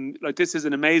 Like this is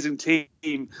an amazing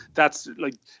team that's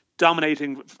like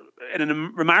dominating in a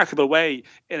remarkable way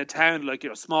in a town like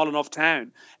small enough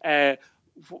town.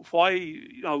 Why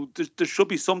there should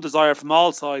be some desire from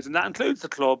all sides, and that includes the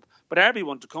club, but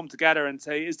everyone to come together and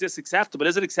say, is this acceptable?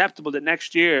 Is it acceptable that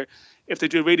next year, if they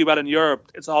do really well in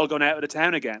Europe, it's all going out of the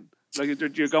town again? Like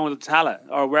you're going to Tala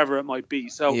or wherever it might be.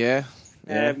 So yeah,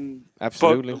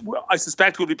 absolutely. But I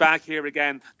suspect we'll be back here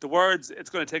again. The words, it's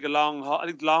going to take a long haul. I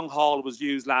think long haul was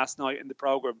used last night in the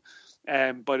programme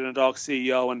by the Dundalk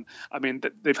CEO. And I mean,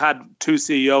 they've had 2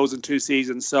 CEOs in 2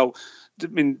 seasons. So, I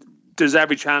mean, there's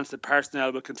every chance that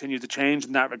personnel will continue to change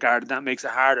in that regard, and that makes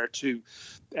it harder to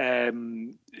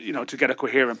to get a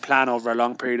coherent plan over a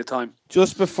long period of time.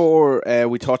 Just before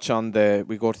we touch on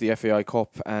we go to the FAI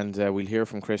Cup and we'll hear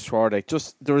from Chris Schwardick.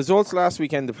 Just the results last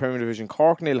weekend, the Premier Division: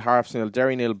 Cork 0, Harps 0,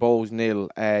 Derry 0, Bows 0,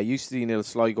 UCD 0,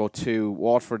 Sligo 2,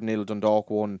 Waterford 0, Dundalk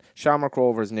 1, Shamrock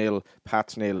Rovers 0,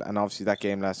 Pats 0, and obviously that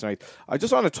game last night. I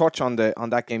just want to touch on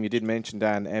that game you did mention,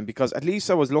 Dan, because at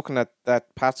least I was looking at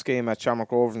that Pats game at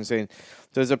Shamrock Rovers and saying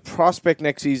there's a prospect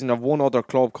next season of one other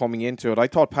club coming into it. I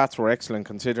thought Pats were excellent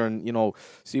considering,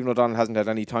 Stephen O'Donnell hasn't had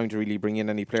any time to really bring in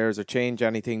any players or change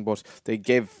anything, but they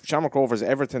gave Shamrock Rovers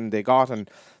everything they got. And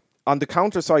on the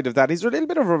counter side of that, is there a little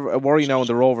bit of a worry now in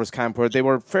the Rovers camp where they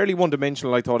were fairly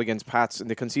one-dimensional, I thought, against Pats, and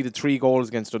they conceded 3 goals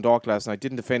against Dundalk last night,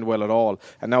 didn't defend well at all,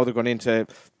 and now they're going into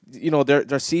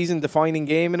their season-defining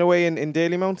game in a way in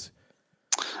Dalymount?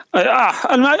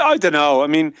 I don't know. I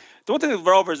mean, the one thing with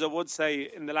Rovers I would say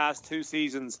in the last 2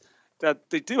 seasons,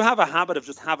 that they do have a habit of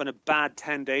just having a bad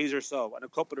 10 days or so and a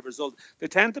couple of results. They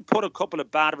tend to put a couple of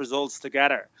bad results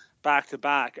together back to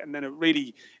back, and then it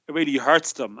really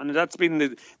hurts them. And that's been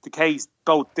the case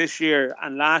both this year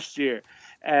and last year.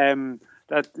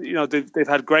 That they've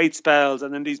had great spells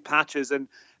and then these patches, and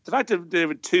the fact that there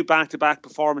were 2 back-to-back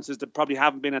performances that probably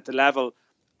haven't been at the level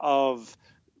of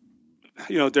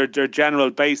their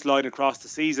general baseline across the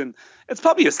season. It's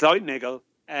probably a slight niggle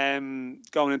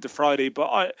going into Friday,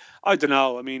 but I don't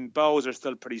know. I mean, Bows are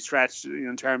still pretty stretched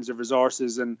in terms of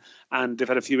resources, and they've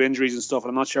had a few injuries and stuff,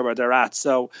 and I'm not sure where they're at.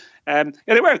 So they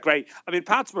weren't great. I mean,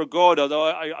 Pats were good, although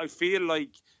I feel like,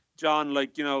 John,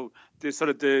 the sort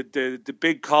of the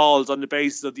big calls on the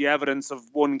basis of the evidence of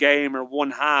one game or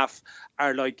one half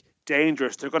are like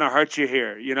dangerous. They're going to hurt you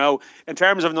here, in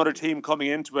terms of another team coming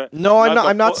into it. No,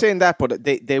 I'm not saying that, but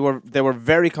they were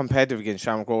very competitive against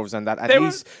Shamrock Rovers, and that at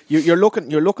least you're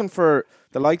looking for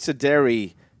the likes of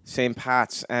Derry, St.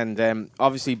 Pat's, and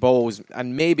obviously Bohs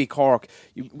and maybe Cork.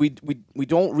 We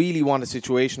don't really want a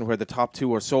situation where the top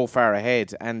two are so far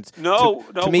ahead. And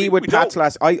to me, with Pat's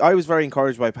last, I was very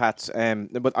encouraged by Pat's.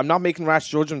 But I'm not making rash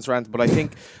judgments, Rant. But I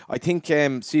think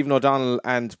Stephen O'Donnell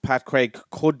and Pat Craig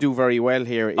could do very well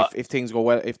here if things go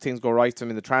well, if things go right to them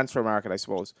in the transfer market, I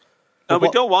suppose. No, we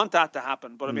don't want that to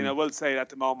happen. But I mean, I will say at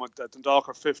the moment that Dundalk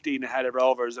are 15 ahead of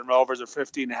Rovers, and Rovers are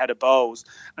 15 ahead of Bohs,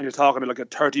 and you're talking like a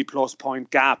 30+ point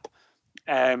gap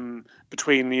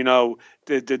between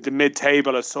the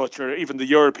mid-table as such, or even the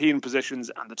European positions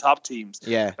and the top teams.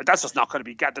 Yeah, but that's just not going to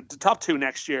be the top two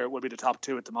next year. Will be the top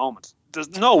two at the moment. There's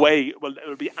no way it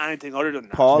will be anything other than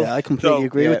that. Paul? Yeah, I completely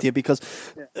agree with you, because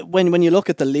when you look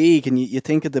at the league and you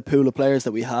think of the pool of players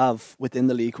that we have within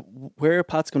the league, where are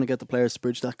Pat's going to get the players to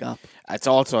bridge that gap? It's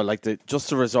also like the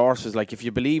resources. Like, if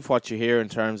you believe what you hear in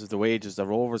terms of the wages the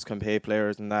Rovers can pay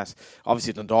players and that,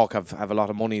 obviously Dundalk have a lot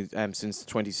of money since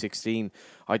 2016.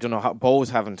 I don't know how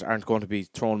Bohs aren't going to be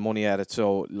throwing money at it,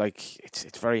 so like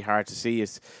it's very hard to see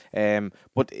it.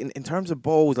 But in terms of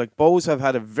Bohs, like Bohs have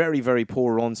had a very, very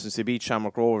poor run since they beat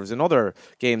Shamrock Rovers. Another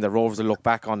game that Rovers will look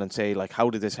back on and say, like, how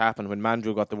did this happen when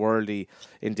Mandrew got the worldie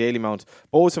in Dalymount?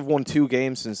 Bohs have won 2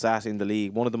 games since that in the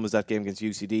league. One of them was that game against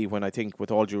UCD, when I think,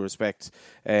 with all due respect,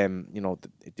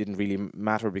 it didn't really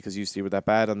matter because UCD were that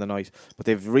bad on the night. But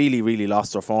they've really, really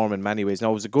lost their form in many ways. Now,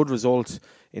 it was a good result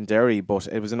in Derry, but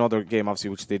it was another game obviously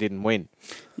which they didn't win.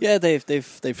 Yeah,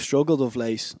 they've struggled of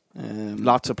late.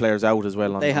 Lots of players out as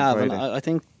well. They have, Friday. and I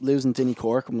think losing Dinny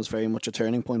Corcoran was very much a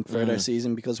turning point for their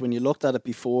season, because when you looked at it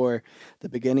before the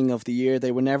beginning of the year,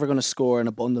 they were never going to score an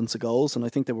abundance of goals, and I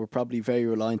think they were probably very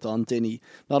reliant on Dinny,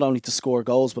 not only to score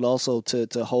goals but also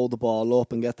to hold the ball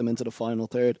up and get them into the final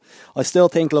third. I still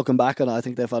think, looking back on it, I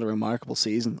think they've had a remarkable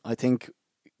season. I think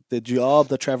the job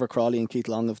that Trevor Crawley and Keith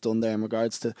Long have done there in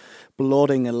regards to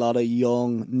blooding a lot of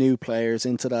young new players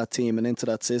into that team and into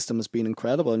that system has been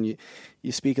incredible. And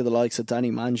you speak of the likes of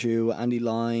Danny Mandrew, Andy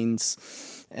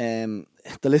Lyons, the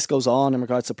list goes on in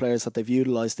regards to players that they've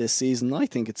utilised this season. I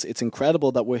think it's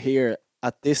incredible that we're here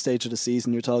at this stage of the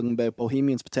season. You're talking about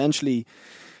Bohemians potentially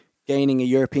gaining a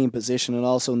European position and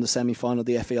also in the semi-final of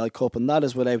the FAI Cup, and that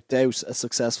is without doubt a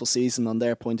successful season on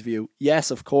their point of view. Yes,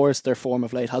 of course, their form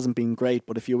of late hasn't been great,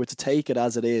 but if you were to take it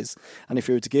as it is, and if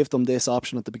you were to give them this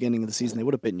option at the beginning of the season, they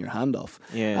would have bitten your hand off.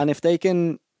 Yeah. And if they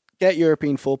can get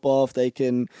European football, if they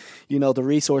can, the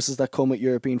resources that come with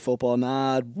European football, and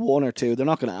add 1 or 2, they're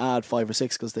not going to add 5 or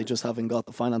 6 because they just haven't got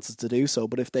the finances to do so,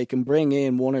 but if they can bring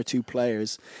in 1 or 2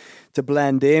 players to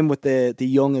blend in with the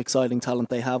young exciting talent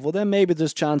they have, well then maybe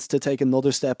there's chance to take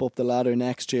another step up the ladder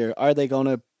next year. Are they going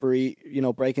to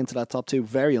break into that top 2?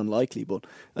 Very unlikely, but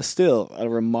still a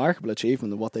remarkable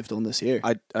achievement of what they've done this year.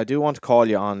 I do want to call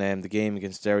you on the game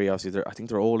against Derry. Obviously, I think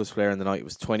their oldest player in the night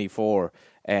was 24.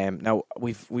 Now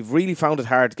we've really found it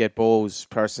hard to get Bohs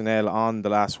personnel on the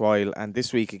last while, and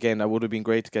this week again it would have been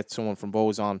great to get someone from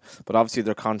Bohs on, but obviously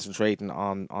they're concentrating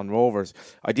on Rovers.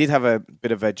 I did have a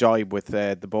bit of a jibe with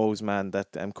the Bohs man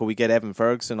that could we get Evan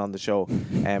Ferguson on the show,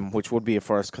 which would be a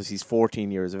first because he's 14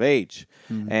 years of age.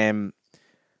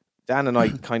 Dan and I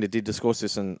kind of did discuss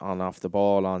this on Off the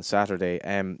Ball on Saturday.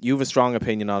 You have a strong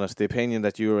opinion on it. The opinion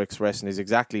that you're expressing is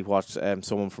exactly what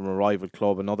someone from a rival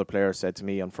club, another player, said to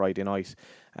me on Friday night.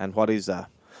 And what is that?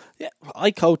 Yeah,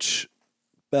 I coach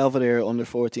Belvedere under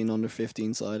 14, under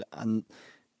 15 side, and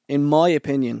in my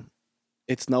opinion,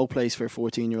 it's no place for a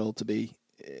 14-year-old to be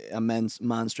a man's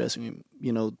dressing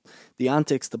room. The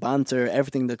antics, the banter,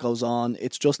 everything that goes on,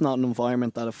 it's just not an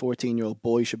environment that a 14-year-old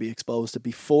boy should be exposed to.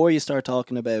 Before you start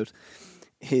talking about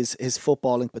his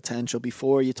footballing potential,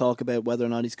 before you talk about whether or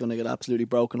not he's going to get absolutely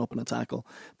broken up in a tackle,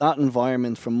 that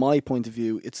environment, from my point of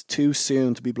view, it's too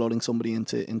soon to be blooding somebody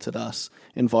into that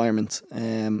environment.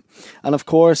 And of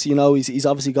course, he's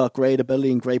obviously got great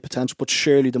ability and great potential, but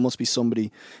surely there must be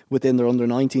somebody within their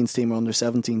under-19s team or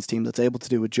under-17s team that's able to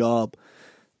do a job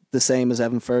the same as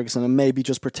Evan Ferguson, and maybe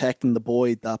just protecting the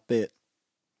boy that bit.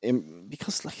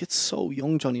 Because it's so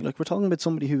young, Johnny. We're talking about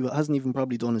somebody who hasn't even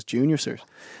probably done his junior cert,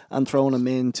 and throwing him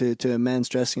into a men's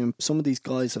dressing room. Some of these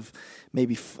guys have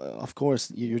maybe, of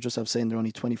course, you're just saying they're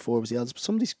only 24 was the eldest, but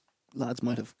some of these lads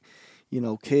might have,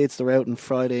 kids. They're out on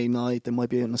Friday night, they might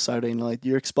be out on a Saturday night.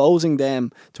 You're exposing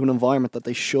them to an environment that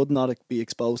they should not be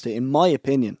exposed to, in my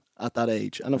opinion, at that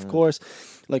age. And of course,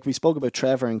 like we spoke about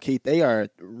Trevor and Keith, they are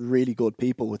really good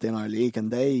people within our league,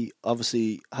 and they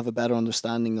obviously have a better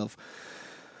understanding of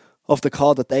the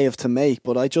call that they have to make.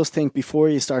 But I just think before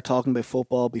you start talking about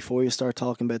football, before you start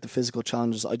talking about the physical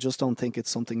challenges, I just don't think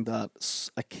it's something that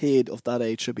a kid of that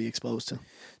age should be exposed to.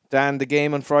 Dan, the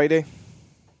game on Friday?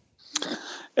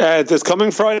 This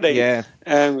coming Friday, yeah,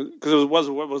 because it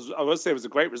was I would say it was a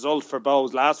great result for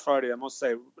Bows last Friday. I must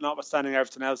say, notwithstanding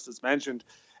everything else that's mentioned,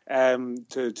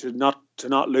 to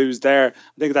not lose there,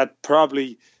 I think that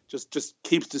probably just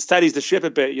steadies the ship a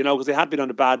bit, because they had been on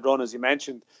a bad run, as you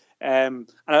mentioned. And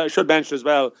I should mention as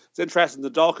well, it's interesting, the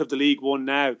Dock of the League One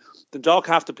now. The Dock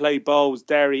have to play Bows,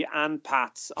 Derry and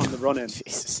Pats on the run-in.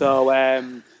 So,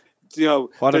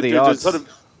 what are the odds?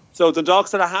 So the Dock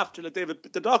sort of have to,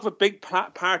 the Dock have a big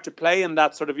part to play in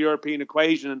that sort of European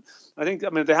equation. And I think,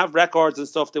 they have records and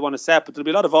stuff they want to set, but there'll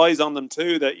be a lot of eyes on them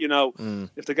too, that,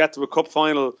 if they get to a cup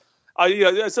final,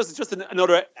 it's just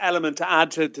another element to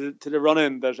add to the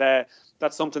run-in,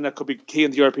 that's something that could be key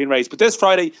in the European race. But this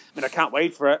Friday, I can't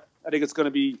wait for it. I think it's going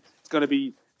to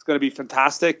be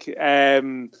fantastic.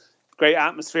 Great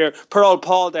atmosphere. Poor old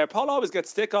Paul there. Paul always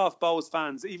gets stick off Bows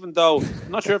fans, even though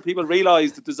I'm not sure if people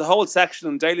realise that there's a whole section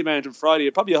on Daily Mail on Friday,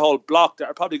 probably a whole block that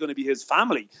are probably going to be his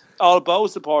family, all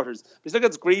Bows supporters. He still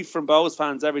gets grief from Bows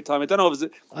fans every time. I don't know, is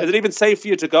it even safe for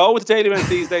you to go with the Daily Mail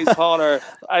these days, Paul, or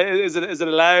is it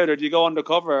allowed, or do you go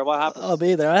undercover, or what happens? I'll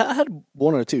be there. I had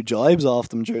one or two jibes off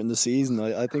them during the season.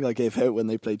 I think I gave out when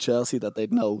they played Chelsea that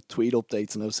they'd no tweet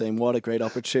updates, and I was saying what a great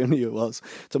opportunity it was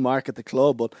to market the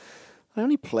club, but I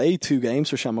only played 2 games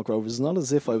for Shamrock Rovers. It's not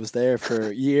as if I was there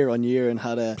for year on year and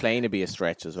had a... Playing to be a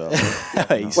stretch as well.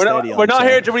 We're not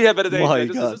here to rehabilitate.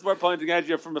 This is we're pointing out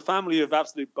you're from a family of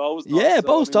absolute Bows.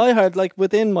 Bows diehard. Like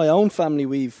within my own family,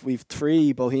 we've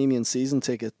 3 Bohemian season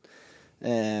ticket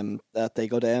that they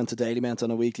go down to Dalymount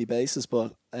on a weekly basis.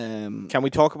 But can we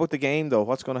talk about the game though?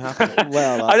 What's going to happen?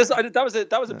 Well, that was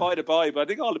a by the by. But I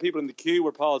think all the people in the queue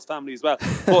were Paul's family as well.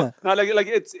 But no,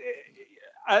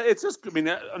 it's just,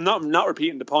 I'm not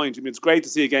repeating the point. It's great to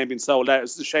see a game being sold out.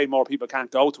 It's a shame more people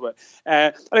can't go to it.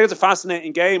 I think it's a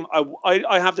fascinating game.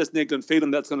 I have this niggling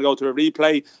feeling that's going to go to a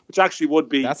replay, which actually would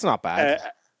be... That's not bad.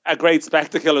 A great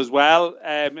spectacle as well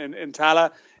in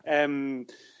Tala. I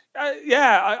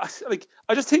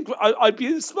just think I'd be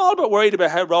a small bit worried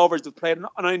about how Rovers have played.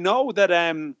 And I know that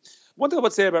one thing I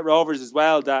would say about Rovers as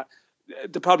well, that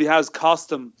probably has cost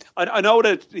them. I know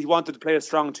that he wanted to play a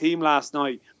strong team last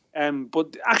night.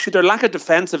 But actually, their lack of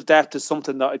defensive depth is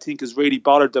something that I think has really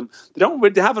bothered them.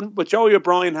 They haven't, with Joey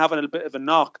O'Brien having a bit of a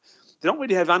knock, they don't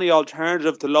really have any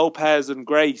alternative to Lopez and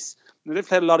Grace. They've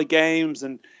played a lot of games,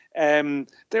 and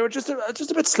they were just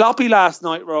a bit sloppy last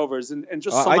night, Rovers. And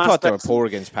just some I thought they were poor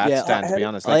against Pats, Dan, to be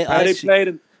honest.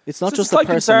 It's not just the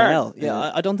personnel.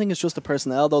 I don't think it's just the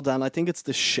personnel, though, Dan. I think it's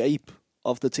the shape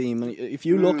of the team. If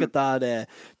you look at that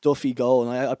Duffy goal,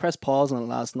 and I pressed pause on it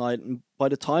last night, and by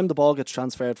the time the ball gets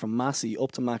transferred from Massey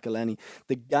up to McElhenney,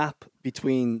 the gap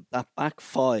between that back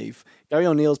 5, Gary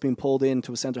O'Neill's been pulled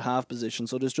into a centre-half position,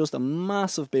 so there's just a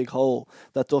massive big hole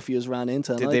that Duffy has ran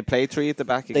into. Did they play 3 at the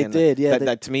back again? They did, yeah.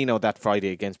 To me, that Friday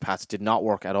against Pats did not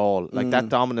work at all. That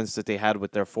dominance that they had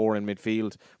with their 4 in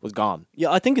midfield was gone.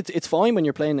 Yeah, I think it's fine when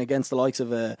you're playing against the likes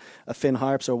of a Finn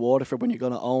Harps or Waterford when you're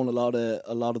going to own a lot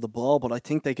of the ball, but I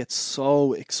think they get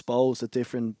so exposed at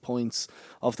different points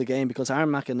of the game because Aaron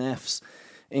McAneff's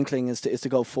inkling is to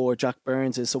go forward, Jack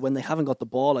Burns is. So when they haven't got the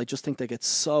ball, I just think they get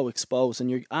so exposed.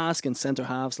 And you're asking centre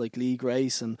halves like Lee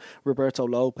Grace and Roberto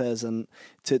Lopez and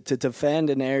to defend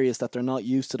in areas that they're not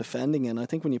used to defending in. I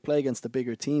think when you play against the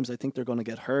bigger teams, I think they're going to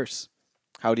get hurt.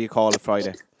 How do you call it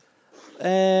Friday?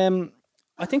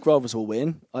 I think Rovers will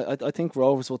win. I think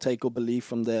Rovers will take good belief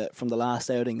from the last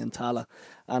outing in Tala,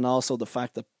 and also the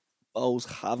fact that Bows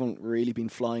haven't really been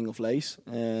flying of late.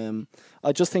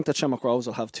 I just think that Shamrock Rovers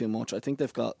will have too much. I think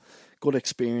they've got good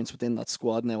experience within that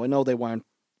squad now. I know they weren't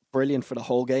brilliant for the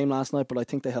whole game last night, but I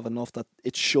think they have enough that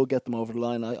it should get them over the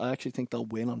line. I actually think they'll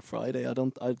win on Friday. I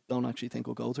don't actually think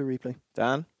we'll go to replay.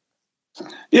 Dan?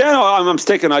 Yeah, no, I'm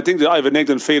sticking. I think that I have a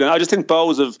niggling feeling. I just think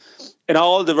Bows have, in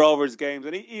all the Rovers games,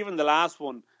 and even the last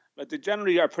one, like they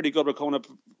generally are pretty good with coming up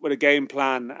with a game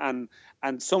plan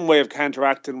and some way of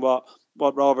counteracting what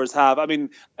Rovers have. I mean,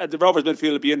 the Rovers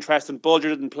midfield would be interesting. Bulger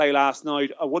didn't play last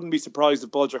night. I wouldn't be surprised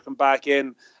if Bulger come back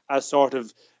in as sort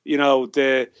of,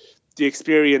 the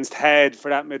experienced head for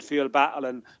that midfield battle.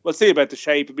 And we'll see about the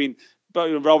shape. I mean,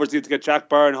 Rovers need to get Jack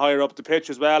Byrne higher up the pitch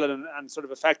as well and sort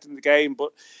of affecting the game.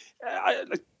 But I'm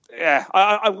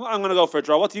going to go for a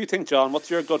draw. What do you think, John? What's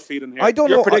your gut feeling here? I don't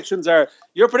know.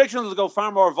 Your predictions will go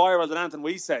far more viral than anything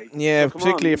we say. Yeah, so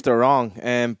particularly if they're wrong.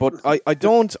 But I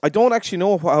don't actually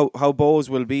know how Bows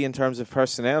will be in terms of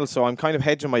personnel. So I'm kind of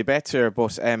hedging my bets here.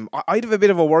 But I'd have a bit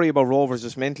of a worry about Rovers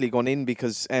just mentally going in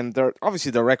because they're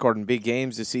obviously their record in big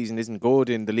games this season isn't good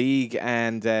in the league,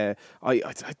 and I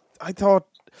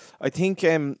think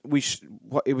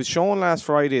it was shown last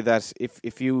Friday that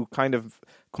if you kind of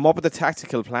come up with a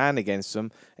tactical plan against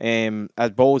them,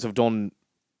 as Bohs have done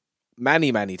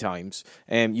many times.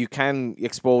 You can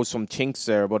expose some chinks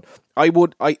there, but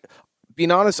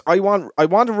being honest, I want a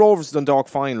Rovers Dundalk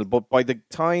final, but by the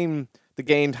time the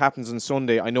game happens on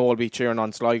Sunday, I know I'll be cheering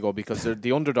on Sligo because they're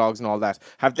the underdogs and all that.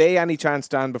 Have they any chance,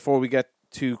 Dan, before we get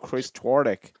to Chris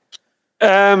Twardek?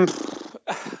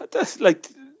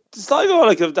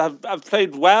 Sligo have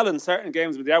played well in certain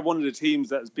games, but they are one of the teams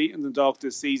that has beaten Dundalk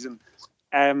this season.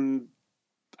 And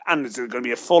it's going to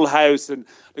be a full house, and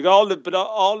like all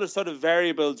the sort of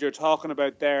variables you're talking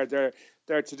about there, they're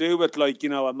to do with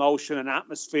emotion and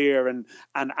atmosphere and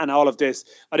all of this.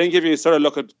 I think if you sort of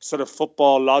look at sort of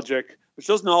football logic, which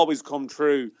doesn't always come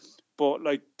true, but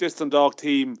like this Dundalk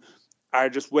team are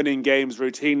just winning games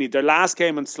routinely. Their last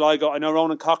game in Sligo, I know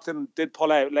Ronan Coughlin did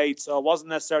pull out late, so it wasn't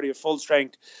necessarily a full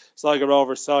strength Sligo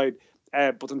Rovers side,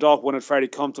 but Dundalk won it fairly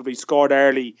comfortably, scored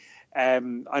early. I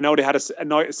know they had a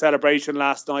night of celebration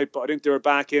last night, but I think they were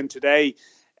back in today.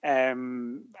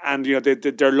 And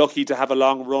they're lucky to have a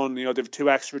long run. They have 2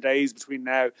 extra days between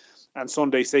now and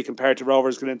Sunday, say, compared to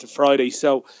Rovers going into Friday.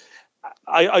 So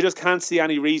I just can't see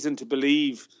any reason to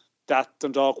believe that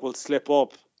Dundalk will slip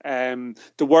up.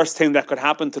 The worst thing that could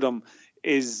happen to them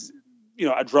is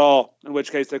a draw, in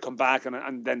which case they come back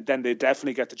and then they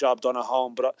definitely get the job done at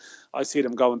home. But I see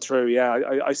them going through.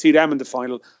 Yeah, I see them in the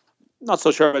final. Not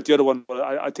so sure about the other one, but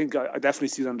I think I definitely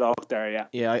see Dundalk there, yeah.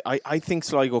 Yeah, I think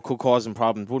Sligo could cause them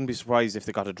problems. Wouldn't be surprised if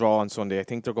they got a draw on Sunday. I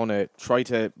think they're going to try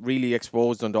to really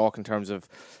expose Dundalk in terms of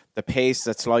the pace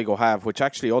that Sligo have, which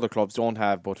actually other clubs don't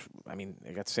have. But, I mean,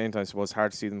 at the same time, I suppose it's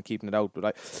hard to see them keeping it out,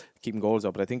 keeping goals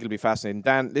out. But I think it'll be fascinating.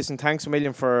 Dan, listen, thanks a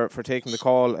million for taking the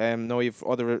call. Know you've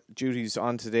other duties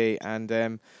on today,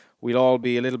 and we'll all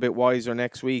be a little bit wiser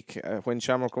next week when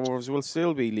Shamrock Rovers will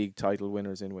still be league title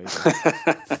winners in ways.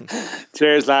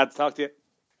 Cheers, lads. Talk to you.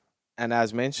 And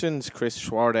as mentioned, Chris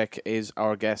Twardek is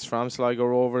our guest from Sligo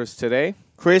Rovers today.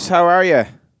 Chris, how are you?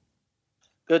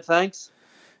 Good, thanks.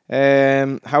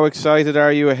 How excited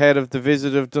are you ahead of the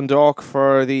visit of Dundalk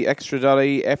for the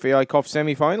Extra.ie FAI Cup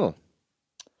semi-final?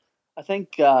 I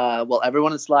think,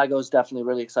 everyone in Sligo is definitely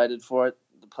really excited for it.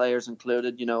 Players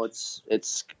included.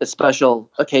 It's a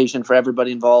special occasion for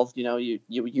everybody involved.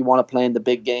 You want to play in the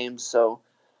big games, so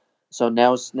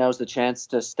now's the chance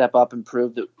to step up and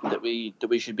prove that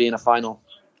we should be in a final.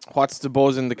 What's the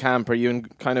buzz in the camp? Are you in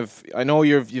kind of? I know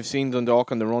you've seen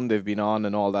Dundalk on the run they've been on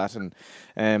and all that, and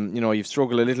you've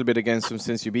struggled a little bit against them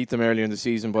since you beat them earlier in the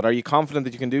season. But are you confident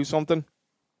that you can do something?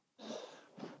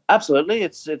 Absolutely,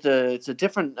 it's a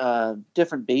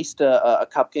different beast, a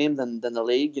cup game than the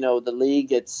league. The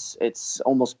league it's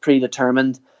almost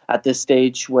predetermined at this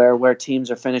stage where teams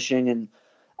are finishing, and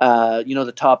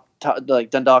the top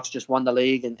like Dundalk's just won the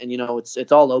league, and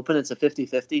it's all open. It's a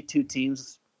 50-50, 2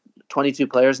 teams, 22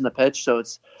 players in the pitch, so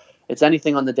it's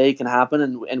anything on the day can happen,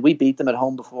 and we beat them at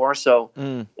home before, so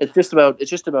it's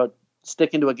just about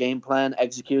sticking to a game plan,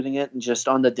 executing it, and just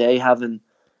on the day having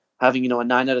a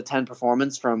 9 out of 10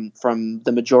 performance from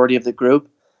the majority of the group.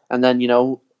 And then,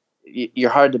 you're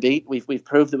hard to beat. We've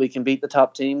proved that we can beat the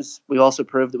top teams. We've also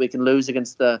proved that we can lose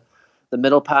against the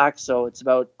middle pack. So it's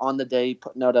about on the day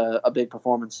putting out a big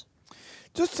performance.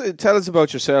 Just tell us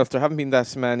about yourself. There haven't been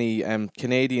that many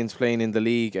Canadians playing in the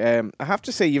league. I have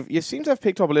to say, you seem to have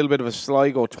picked up a little bit of a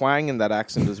Sligo twang in that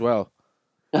accent as well.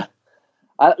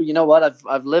 You know what?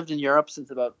 I've lived in Europe since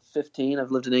about 15.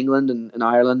 I've lived in England and in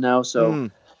Ireland now.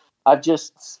 So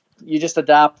you just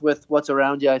adapt with what's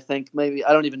around you. I think maybe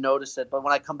I don't even notice it, but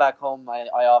when I come back home,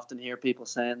 I often hear people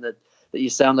saying that you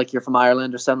sound like you're from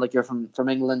Ireland or sound like you're from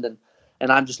England,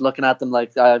 and I'm just looking at them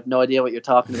like I have no idea what you're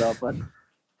talking about. But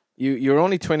you're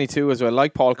only 22 as well.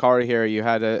 Like Paul Corey here, you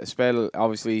had a spell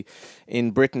obviously in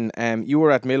Britain. You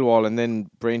were at Millwall and then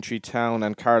Braintree Town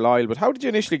and Carlisle. But how did you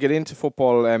initially get into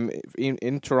football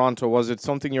in Toronto? Was it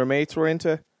something your mates were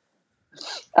into?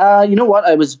 You know what?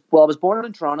 I was born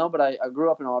in Toronto, but I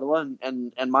grew up in Ottawa,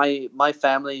 and my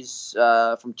family's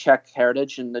from Czech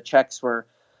heritage, and the Czechs were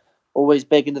always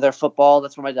big into their football.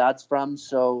 That's where my dad's from.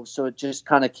 So it just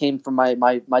kind of came from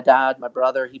my dad, my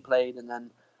brother. He played, and then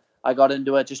I got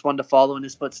into it. Just wanted to follow in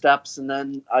his footsteps, and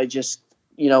then I just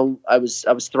I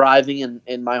was thriving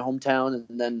in my hometown,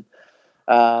 and then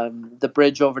the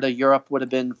bridge over to Europe would have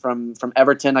been from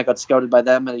Everton. I got scouted by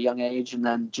them at a young age, and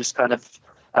then just kind of.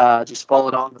 Just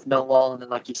followed on with Millwall, and then,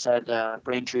 like you said,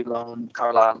 Braintree loan,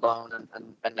 Carlisle loan,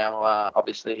 and now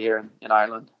obviously here in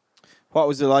Ireland. What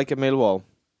was it like at Millwall?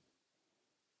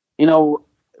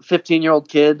 15-year-old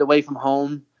kid away from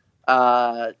home,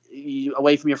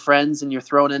 away from your friends, and you're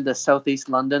thrown into southeast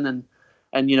London,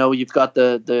 and you've got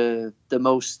the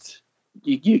most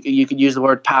you could use the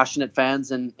word passionate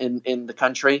fans in the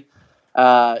country.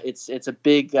 It's a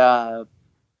big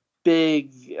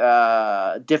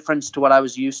difference to what I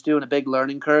was used to, and a big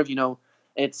learning curve.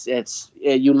 It's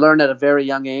you learn at a very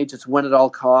young age. It's win at all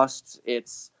costs.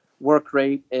 It's work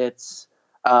rate. It's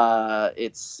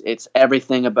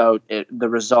everything about the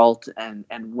result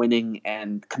and winning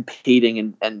and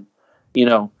competing and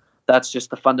that's just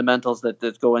the fundamentals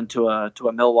that go into a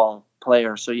Millwall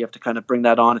player. So you have to kind of bring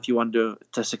that on if you want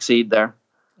to succeed there.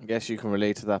 I guess you can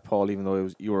relate to that, Paul, even though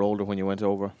you were older when you went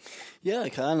over. Yeah, I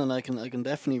can, and I can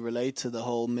definitely relate to the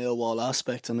whole Millwall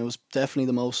aspect, and it was definitely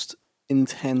the most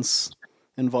intense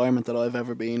environment that I've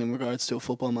ever been in regards to a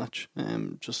football match.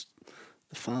 Just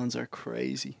the fans are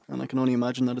crazy, and I can only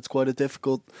imagine that it's quite a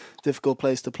difficult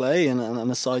place to play and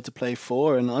a side to play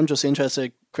for. And I'm just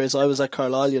interested, Chris, I was at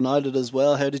Carlisle United as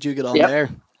well. How did you get on there?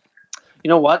 You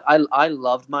know what? I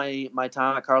loved my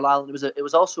time at Carlisle. It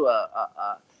was also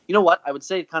a you know what? I would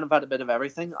say it kind of had a bit of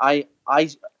everything. I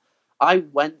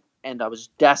went and I was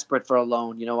desperate for a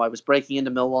loan. I was breaking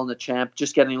into Millwall in the Champ,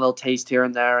 just getting a little taste here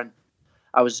and there, and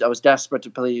I was desperate to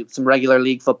play some regular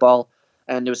league football.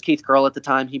 And it was Keith Curl at the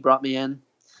time. He brought me in.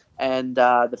 And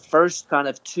the first kind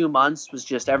of 2 months was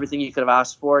just everything you could have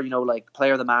asked for, like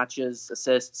player of the matches,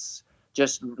 assists,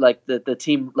 just like the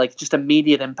team, like just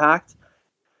immediate impact.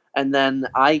 And then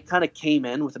I kind of came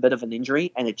in with a bit of an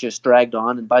injury, and it just dragged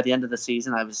on. And by the end of the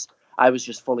season, I was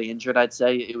just fully injured, I'd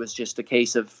say. It was just a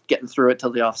case of getting through it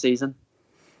till the off season.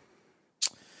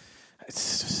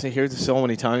 It's just, I hear this so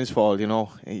many times, Paul,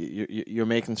 you're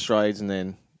making strides and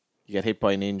then you get hit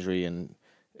by an injury and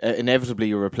inevitably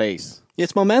you're replaced.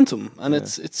 It's momentum, and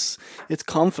it's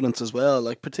confidence as well.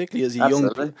 Like particularly as a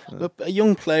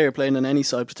young player playing in any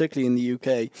side, particularly in the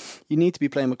UK, you need to be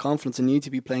playing with confidence and you need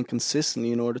to be playing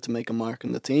consistently in order to make a mark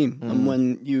in the team. And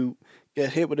when you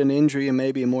get hit with an injury and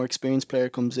maybe a more experienced player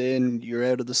comes in, you're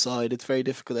out of the side, it's very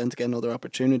difficult then to get another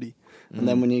opportunity. And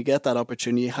then when you get that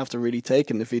opportunity, you have to really take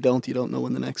it. And if you don't know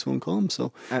when the next one comes.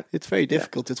 So it's very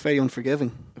difficult. It's very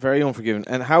unforgiving. Very unforgiving.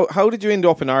 And how did you end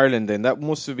up in Ireland then? That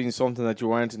must have been something that you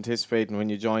weren't anticipating when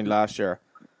you joined last year.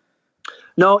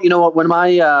 No, you know what? When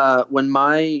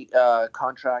my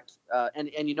contract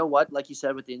and you know what? Like you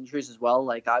said with the injuries as well.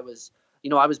 Like I was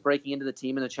breaking into the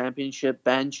team in the championship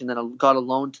bench, and then I got a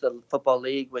loan to the Football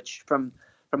League, which from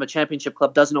a championship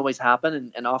club doesn't always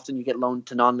happen, and often you get loaned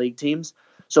to non-league teams.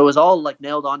 So it was all like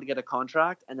nailed on to get a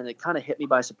contract, and then it kind of hit me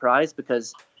by surprise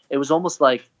because it was almost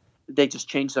like they just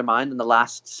changed their mind in the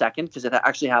last second because it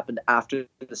actually happened after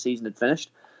the season had finished.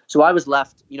 So I was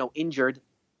left, injured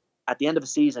at the end of a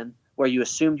season where you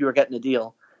assumed you were getting a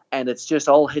deal, and it's just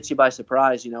all hits you by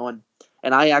surprise,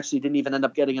 and I actually didn't even end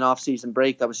up getting an off-season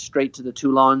break. I was straight to the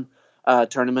Toulon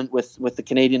tournament with the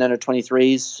Canadian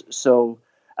under-23s. So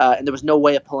and there was no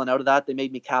way of pulling out of that. They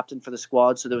made me captain for the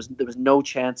squad, so there was no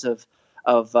chance of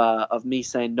me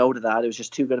saying no to that. It was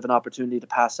just too good of an opportunity to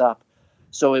pass up.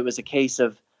 So it was a case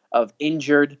of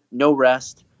injured, no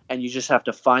rest, and you just have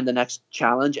to find the next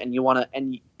challenge. And you want to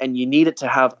and you need it to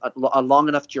have a long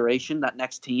enough duration, that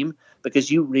next team, because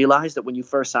you realize that when you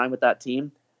first sign with that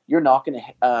team, you're not going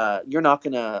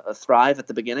to thrive at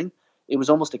the beginning. It was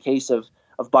almost a case of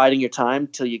biding your time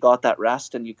till you got that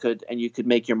rest and you could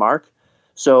make your mark.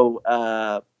 So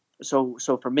for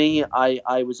me,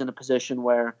 I was in a position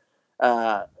where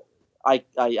I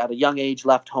at a young age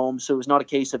left home, so it was not a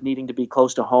case of needing to be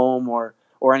close to home or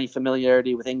any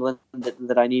familiarity with England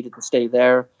that I needed to stay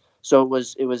there. So it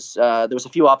was there was a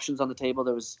few options on the table.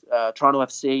 There was Toronto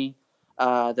FC.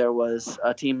 There was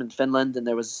a team in Finland, and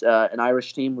there was an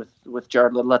Irish team with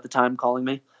Jared Little at the time calling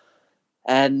me.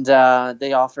 And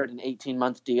they offered an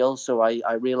 18-month deal, so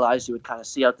I realized you would kind of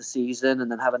see out the season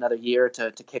and then have another year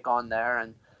to kick on there.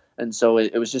 And so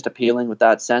it was just appealing with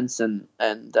that sense. And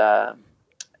it's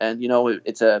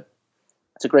a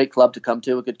great club to come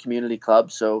to, a good community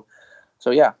club. So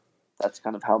yeah. That's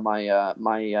kind of how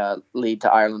my lead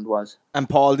to Ireland was. And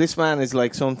Paul, this man is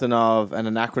like something of an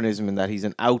anachronism in that he's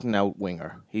an out-and-out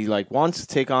winger. He wants to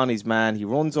take on his man. He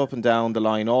runs up and down the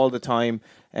line all the time.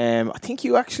 I think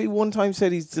you actually one time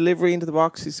said his delivery into the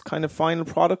box, his kind of final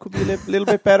product could be a little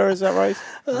bit better. Is that right?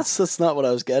 That's not what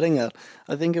I was getting at.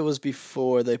 I think it was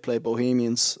before they played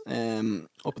Bohemians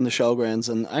up in the showgrounds,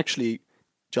 and actually,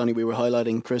 Johnny, we were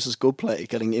highlighting Chris's good play,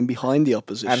 getting in behind the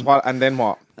opposition. And then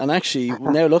what? And actually,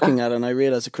 now looking at it, and I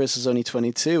realise that Chris is only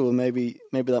 22, well, maybe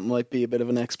that might be a bit of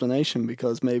an explanation,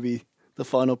 because maybe the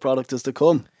final product is to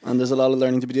come, and there's a lot of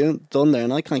learning to be done there.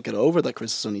 And I can't get over that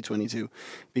Chris is only 22,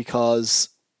 because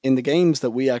in the games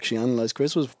that we actually analysed,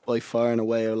 Chris was by far and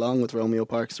away, along with Romeo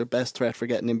Parks, their best threat for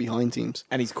getting in behind teams.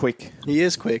 And he's quick. He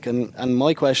is quick. And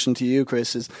my question to you,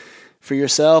 Chris, is, For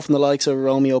yourself and the likes of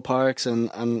Romeo Parks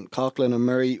and Coughlin and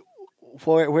Murray,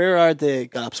 where are the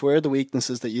gaps? Where are the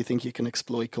weaknesses that you think you can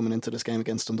exploit coming into this game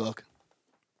against Dundalk?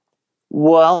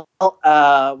 Well,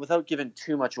 without giving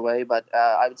too much away, but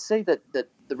I would say that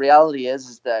the reality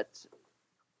is that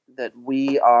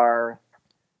we are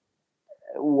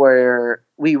where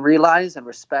we realize and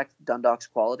respect Dundalk's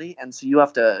quality, and so you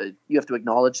have to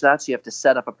acknowledge that. So you have to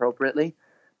set up appropriately.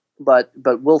 But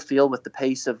we'll feel with the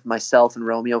pace of myself and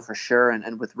Romeo for sure,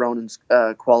 and with Ronan's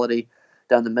quality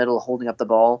down the middle, holding up the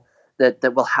ball, that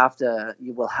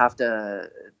you will have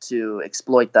to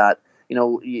exploit that. You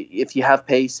know, if you have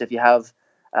pace, if you have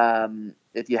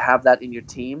that in your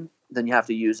team, then you have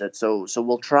to use it. So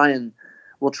we'll try and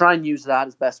use that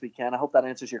as best we can. I hope that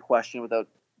answers your question without,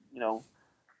 you know,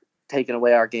 taking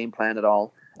away our game plan at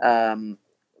all.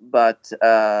 But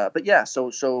yeah, so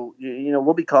you know,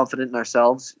 we'll be confident in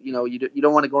ourselves. You know, you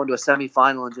don't want to go into a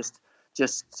semi-final and just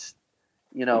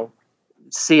you know,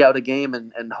 see out a game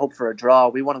and hope for a draw.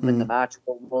 We want to win the match.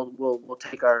 We'll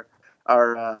take our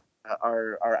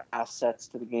assets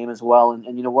to the game as well. And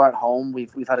you know, we're at home.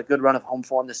 We've had a good run of home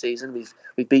form this season. We've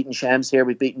beaten Shams here.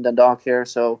 We've beaten Dundalk here.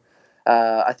 So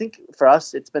I think for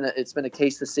us, it's been a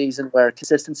case this season where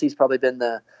consistency's probably been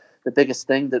the biggest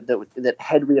thing. That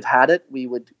had we have had it, we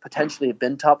would potentially have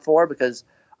been top four, because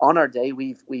on our day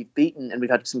we've beaten and we've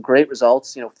had some great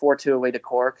results. You know, 4-2 away to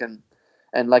Cork, and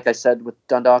like I said, with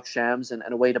Dundalk, Shams, and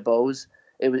away to Bows.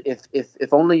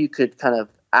 If only you could kind of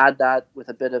add that with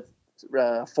a bit of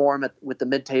form with the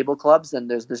mid-table clubs, then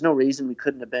there's no reason we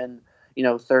couldn't have been, you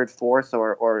know, third, fourth,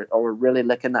 or really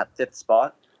licking that fifth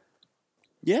spot.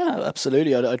 Yeah,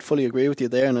 absolutely. I'd fully agree with you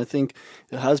there, and I think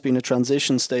it has been a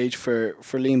transition stage for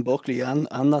Liam Buckley and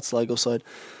that Sligo side.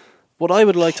 What I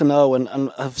would like to know, and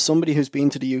have somebody who's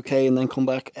been to the UK and then come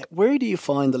back, where do you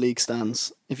find the league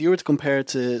stands? If you were to compare it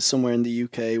to somewhere in the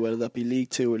UK, whether that be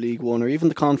League 2 or League 1 or even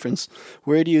the Conference,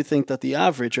 where do you think that the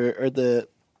average or the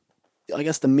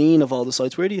mean of all the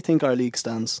sides, where do you think our league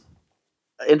stands?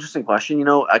 Interesting question, you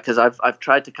know, because I've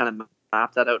tried to kind of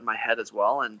map that out in my head as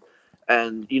well, and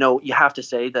you know, you have to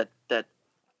say that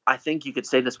I think you could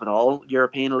say this with all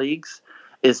European leagues,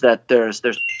 is that there's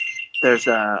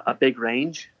a big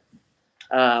range.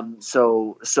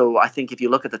 So I think if you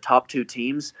look at the top two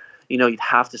teams, you know, you'd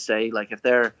have to say, like, if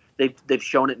they've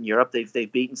shown it in Europe,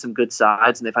 they've beaten some good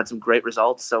sides and they've had some great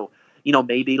results. So, you know,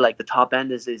 maybe like the top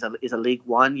end is a League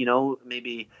One, you know,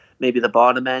 maybe the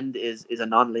bottom end is a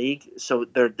non-league. So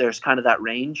there's kind of that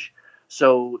range.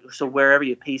 So wherever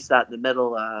you piece that in the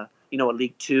middle, you know, a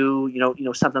League 2, you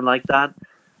know, something like that.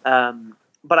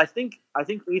 But I think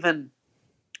even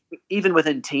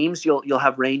within teams, you'll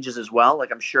have ranges as well.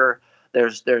 Like, I'm sure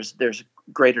there's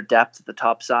greater depth at the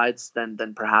top sides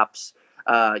than perhaps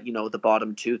you know, the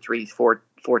bottom 2, 3, 4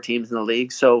 teams in the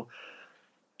league. So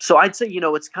I'd say, you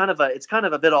know, it's kind of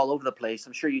a bit all over the place.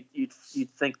 I'm sure you'd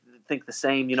think the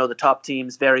same. You know, the top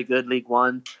teams very good, League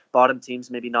 1, bottom teams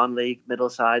maybe non-league, middle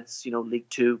sides, you know, League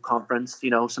 2, Conference, you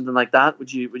know, something like that.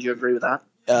 Would you agree with that?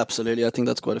 Absolutely, I think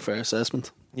that's quite a fair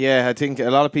assessment. Yeah, I think a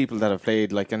lot of people that have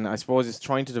played, like, and I suppose it's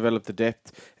trying to develop the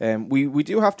depth. We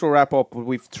do have to wrap up, but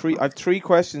I've three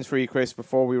questions for you, Chris,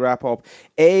 before we wrap up.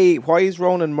 A, why is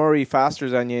Ronan Murray faster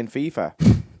than you in FIFA?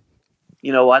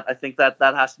 You know what? I think that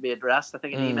has to be addressed. I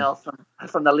think an email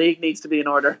from the league needs to be in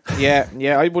order. Yeah,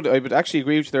 I would actually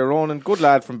agree with you there, Ronan. Good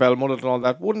lad from Belmullet and all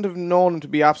that. Wouldn't have known him to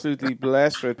be absolutely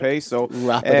blessed with pace. So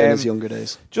rapid in his younger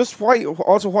days. Just why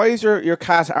is your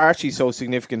cat Archie so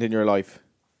significant in your life?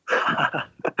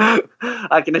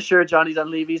 I can assure Johnny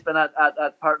Dunleavy's been at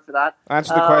part for that.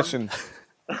 Answer the question.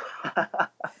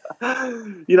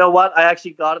 You know what? I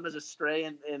actually got him as a stray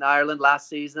in Ireland last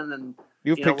season, and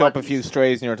you've picked up a few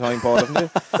strays in your time, Paul, haven't you?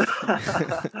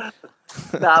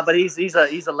 Nah, but he's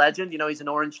a legend. You know, he's an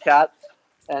orange cat,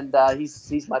 and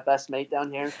he's my best mate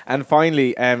down here. And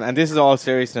finally, and this is all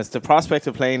seriousness, the prospect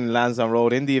of playing in Lansdowne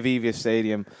Road in the Aviva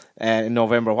Stadium in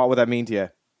November, what would that mean to you?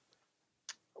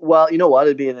 Well, you know what?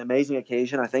 It'd be an amazing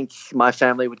occasion. I think my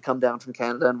family would come down from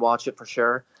Canada and watch it for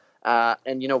sure.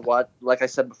 And you know what? Like I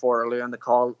said before earlier on the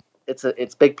call, it's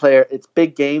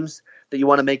big games that you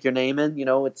want to make your name in. You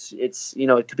know, it's you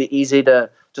know, it could be easy to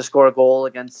score a goal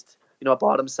against, you know, a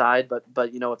bottom side,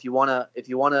 but you know, if you wanna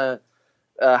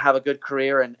have a good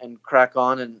career and crack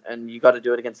on, and you got to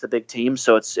do it against the big team.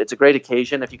 So it's a great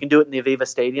occasion. If you can do it in the Aviva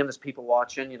Stadium, there's people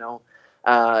watching, you know,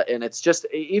 and it's just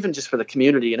even just for the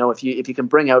community. You know, if you can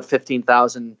bring out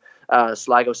 15,000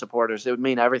 Sligo supporters, it would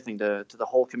mean everything to the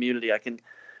whole community. I can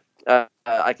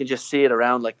just see it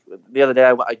around. Like the other day,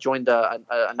 I joined a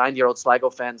 90-year-old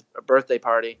Sligo fan's birthday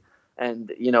party,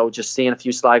 and just seeing a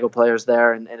few Sligo players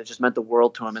there, and it just meant the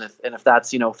world to him. And if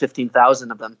that's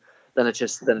 15,000 of them, then it's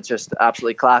just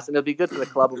absolutely class, and it'll be good for the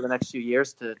club over the next few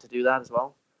years to do that as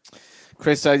well.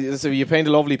 Chris, so you paint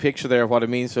a lovely picture there of what it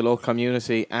means for the local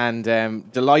community, and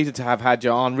delighted to have had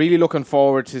you on. Really looking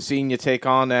forward to seeing you take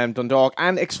on Dundalk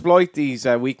and exploit these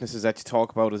weaknesses that you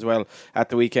talk about as well at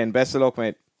the weekend. Best of luck,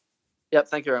 mate. Yep,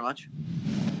 thank you very much.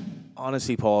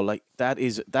 Honestly, Paul,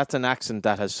 that's an accent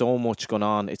that has so much going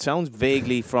on. It sounds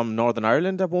vaguely from Northern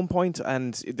Ireland at one point,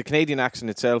 and the Canadian accent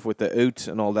itself with the out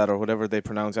and all that, or whatever they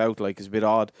pronounce out, is a bit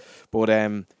odd. But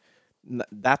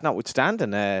that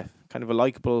notwithstanding, kind of a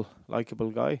likable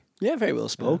guy. Yeah, very well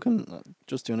spoken. Yeah.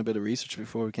 Just doing a bit of research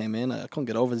before we came in, I couldn't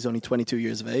get over. He's only 22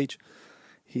 years of age.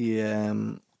 He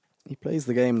plays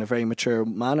the game in a very mature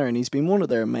manner, and he's been one of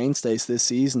their mainstays this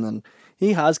season, and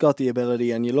he has got the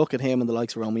ability. And you look at him and the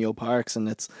likes of Romeo Parks, and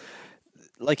it's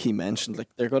like he mentioned,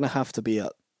 they're going to have to be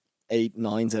at 8,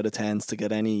 9s out of 10s to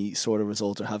get any sort of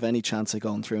result or have any chance of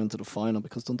going through into the final,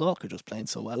 because Dundalk are just playing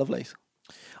so well of late.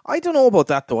 I don't know about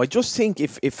that, though. I just think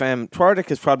if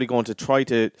Twardick is probably going to try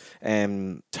to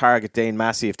target Dane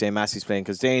Massey if Dane Massey's playing,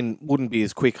 because Dane wouldn't be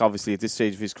as quick, obviously, at this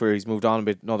stage of his career. He's moved on a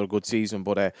bit, another good season,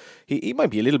 but he might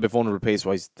be a little bit vulnerable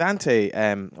pace-wise.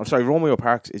 Romeo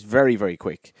Parks is very, very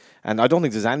quick, and I don't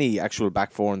think there's any actual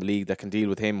back four in the league that can deal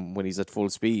with him when he's at full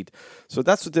speed. So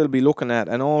that's what they'll be looking at,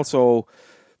 and also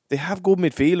they have good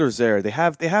midfielders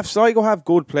there. Sligo have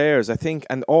good players, I think,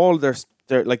 and all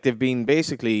they've been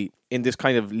basically in this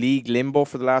kind of league limbo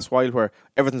for the last while where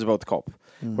everything's about the cup.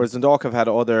 Whereas Dundalk have had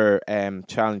other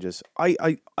challenges.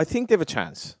 I think they have a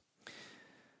chance.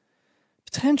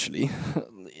 Potentially.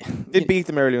 Did beat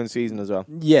them early in the season as well.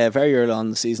 Yeah, very early on in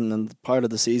the season, and part of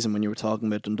the season when you were talking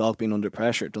about Dundalk being under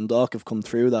pressure, Dundalk have come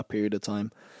through that period of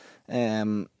time.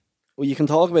 Well, you can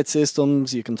talk about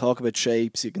systems, you can talk about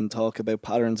shapes, you can talk about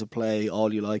patterns of play,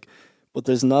 all you like, but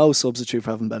there's no substitute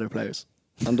for having better players.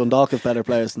 And Dundalk have better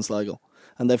players than Sligo.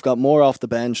 And they've got more off the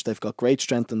bench, they've got great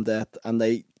strength and depth, and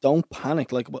they don't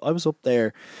panic. I was up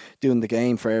there doing the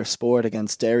game for Air Sport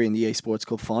against Derry in the EA Sports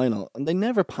Cup final, and they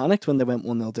never panicked when they went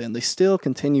 1-0 down. They still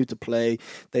continue to play.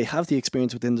 They have the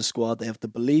experience within the squad, they have the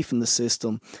belief in the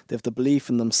system, they have the belief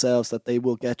in themselves that they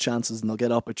will get chances and they'll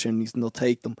get opportunities and they'll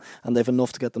take them, and they've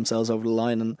enough to get themselves over the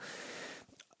line. And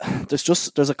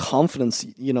there's a confidence.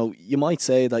 You might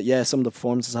say that some of the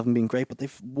performances haven't been great, but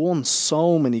they've won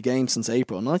so many games since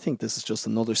April, and I think this is just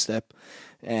another step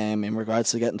in regards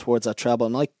to getting towards that treble.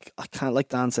 And I can't, like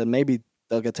Dan said, maybe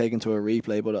they'll get taken to a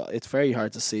replay, but it's very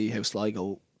hard to see how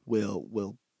Sligo will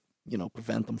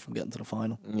prevent them from getting to the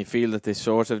final. And you feel that they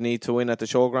sort of need to win at the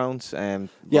showgrounds?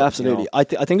 Yeah, absolutely. I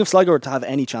think if Sligo were to have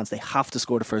any chance, they have to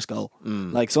score the first goal.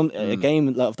 A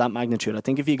game of that magnitude, I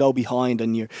think if you go behind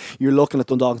and you're looking at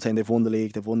Dundalk and saying they've won the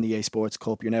league, they've won the EA Sports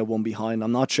Cup, you're now one behind,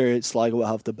 I'm not sure Sligo will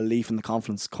have the belief and the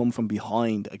confidence to come from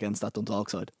behind against that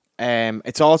Dundalk side.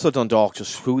 It's also Dundalk,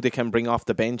 just who they can bring off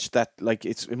the bench. That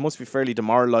it must be fairly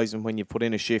demoralising when you put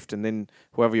in a shift and then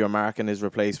whoever you're marking is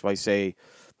replaced by, say,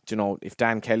 if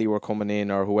Dan Kelly were coming in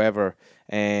or whoever.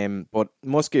 But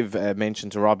must give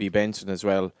mention to Robbie Benson as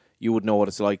well. You would know what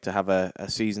it's like to have a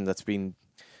season that's been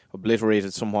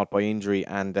obliterated somewhat by injury,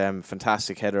 and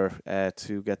fantastic header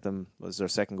to get them was their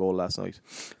second goal last night.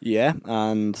 Yeah,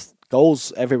 and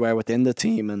goals everywhere within the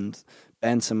team, and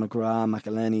Benson, McGrath,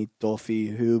 McElhenney,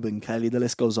 Duffy, Hooban, Kelly, the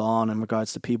list goes on in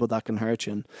regards to people that can hurt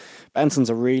you. And Benson's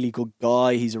a really good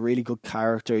guy, he's a really good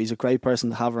character, he's a great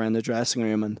person to have around the dressing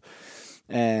room, and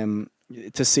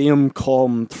to see him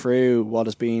come through what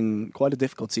has been quite a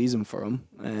difficult season for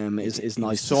him is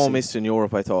nice. He's so missed in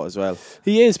Europe, I thought, as well.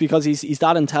 He is, because he's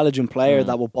that intelligent player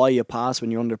that will buy you a pass when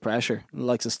you're under pressure. The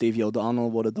likes of Stevie O'Donnell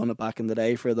would have done it back in the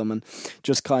day for them, and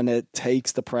just kind of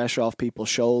takes the pressure off people's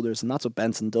shoulders, and that's what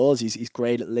Benson does. He's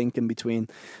great at linking between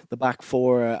the back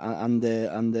four and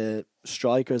the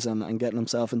strikers and getting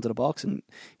himself into the box, and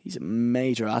he's a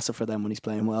major asset for them when he's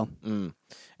playing well.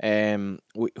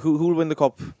 Who will win the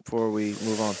cup before we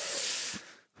move on?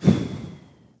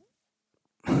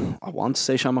 I want to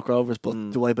say Shamrock Rovers, but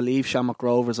do I believe Shamrock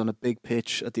Rovers on a big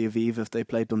pitch at the Aviva if they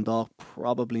played Dundalk?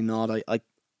 Probably not.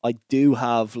 I do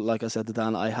have, like I said to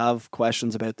Dan, I have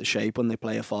questions about the shape when they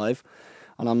play a 5,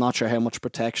 and I'm not sure how much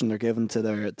protection they're given to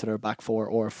their back 4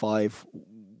 or 5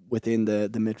 within the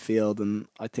midfield, and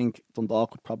I think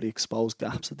Dundalk would probably expose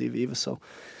gaps at the Aviva, so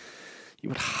you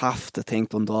would have to think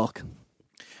Dundalk.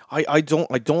 I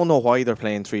don't know why they're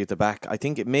playing 3 at the back. I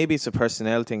think maybe it's a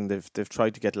personnel thing. They've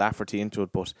tried to get Lafferty into it,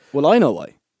 but I know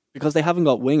why. Because they haven't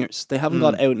got wingers. They haven't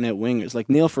got out and out wingers. Like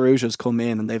Neil Ferrugia's come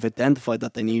in and they've identified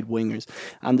that they need wingers,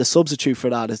 and the substitute for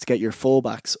that is to get your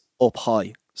fullbacks up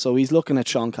high. So he's looking at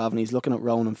Sean Cavan, he's looking at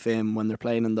Ronan Finn when they're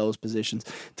playing in those positions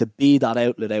to be that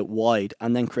outlet out wide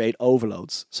and then create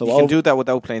overloads. So you can do that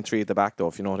without playing three at the back, though,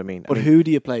 if you know what I mean. But who do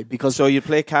you play? Because so you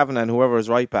play Kavanagh and whoever is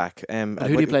right back. Who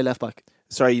do you play left back?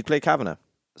 Sorry, you play Kavanagh.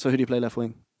 So who do you play left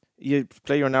wing? You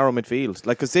play your narrow midfield,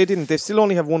 like, because they still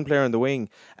only have one player in the wing,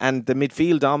 and the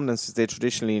midfield dominance they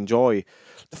traditionally enjoy.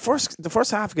 The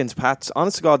first half against Pats,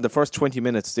 honest to God, the first 20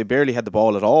 minutes they barely had the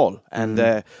ball at all, and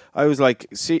I was like,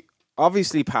 see.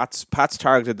 Obviously, Pats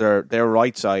targeted their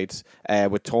right side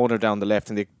with Toner down the left,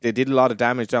 and they did a lot of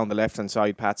damage down the left-hand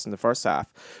side, Pats, in the first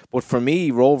half. But for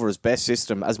me, Rovers' best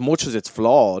system, as much as it's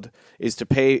flawed, is to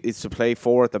play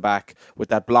four at the back with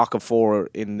that block of four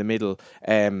in the middle,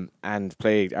 and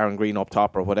play Aaron Green up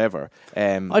top or whatever.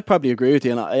 I'd probably agree with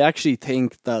you, and I actually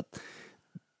think that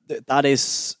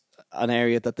is an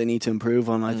area that they need to improve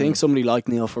on. I think somebody like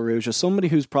Neil Ferrugia, somebody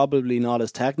who's probably not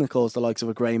as technical as the likes of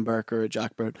a Graham Burke or a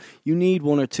Jack Bird, you need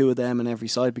one or two of them in every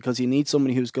side, because you need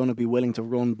somebody who's going to be willing to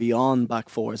run beyond back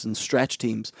fours and stretch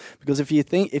teams. Because if you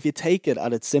take it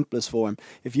at its simplest form,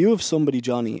 if you have somebody,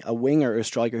 Johnny, a winger or a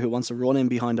striker who wants to run in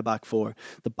behind the back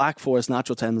four's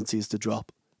natural tendency is to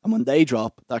drop. And when they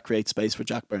drop, that creates space for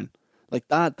Jack Byrne. Like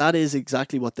that is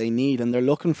exactly what they need, and they're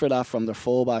looking for that from their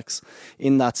fullbacks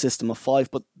in that system of five.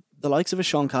 But the likes of a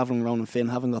Sean Cavan and Ronan Finn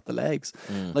haven't got the legs.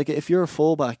 Like, if you're a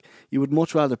fullback, you would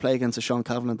much rather play against a Sean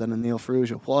Cavan than a Neil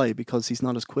Ferrugia. Why? Because he's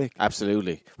not as quick.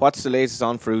 Absolutely. What's the latest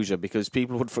on Ferrugia? Because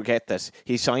people would forget that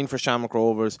he signed for Shamrock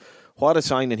Rovers. What a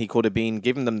signing he could have been,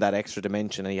 giving them that extra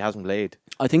dimension, and he hasn't played.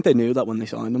 I think they knew that when they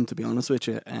signed him, to be honest with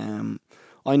you.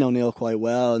 I know Neil quite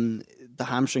well, and the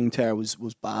hamstring tear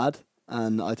was bad.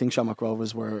 And I think Shamrock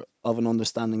Rovers were of an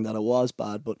understanding that it was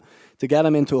bad. But to get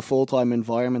him into a full-time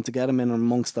environment, to get him in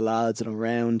amongst the lads and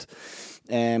around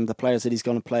the players that he's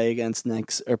going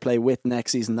to play with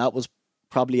next season, that was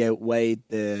probably outweighed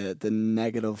the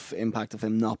negative impact of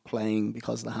him not playing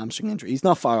because of the hamstring injury. He's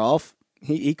not far off.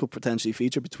 He could potentially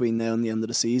feature between now and the end of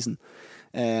the season.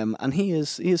 And he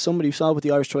is somebody who saw with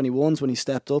the Irish 21s when he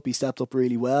stepped up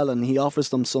really well, and he offers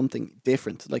them something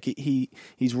different. Like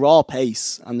he's raw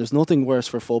pace, and there's nothing worse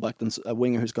for a fullback than a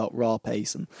winger who's got raw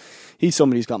pace, and he's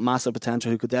somebody who's got massive potential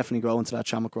who could definitely grow into that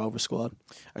Shamrock Rovers squad.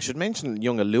 I should mention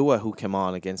young Alua, who came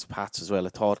on against Pats as well. I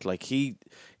thought like he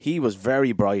was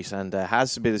very bright and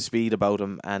has a bit of speed about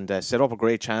him, and set up a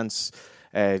great chance.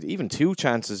 Even two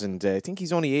chances, and I think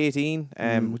he's only 18,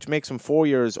 which makes him 4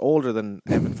 years older than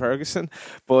Evan Ferguson.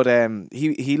 But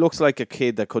he looks like a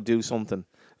kid that could do something.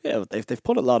 Yeah, they've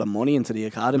put a lot of money into the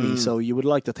academy, so you would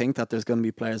like to think that there's going to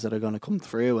be players that are going to come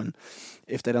through, and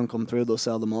if they don't come through, they'll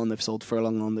sell them on. They've sold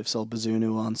Furlong on, they've sold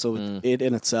Bazunu on, so it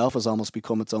in itself has almost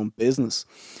become its own business.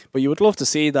 But you would love to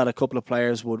see that a couple of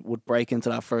players would break into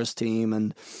that first team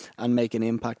and make an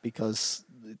impact, because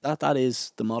that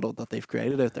is the model that they've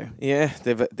created out there. Yeah,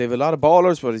 they've a lot of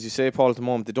ballers, but as you say, Paul, at the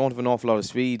moment they don't have an awful lot of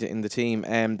speed in the team.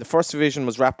 The first division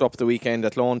was wrapped up the weekend.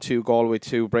 Athlone 2, Galway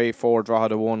 2, Bray 4,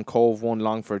 Drogheda 1, Cove 1,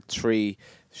 Longford 3,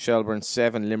 Shelburne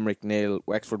 7, Limerick 0,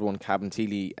 Wexford 1,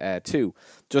 Cabinteely 2.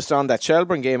 Just on that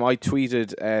Shelburne game, I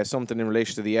tweeted something in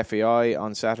relation to the FAI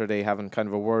on Saturday, having kind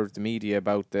of a word with the media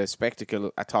about the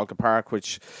spectacle at Talca Park,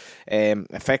 which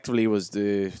effectively was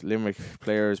the Limerick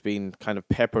players being kind of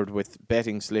peppered with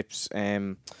betting slips.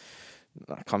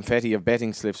 Confetti of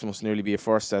betting slips must nearly be a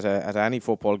first at any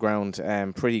football ground.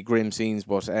 Pretty grim scenes,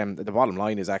 but the bottom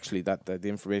line is actually that the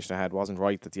information I had wasn't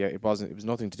right. That it was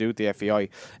nothing to do with the FAI.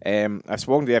 I've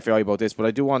spoken to the FAI about this, but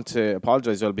I do want to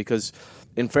apologise, well, because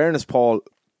in fairness, Paul,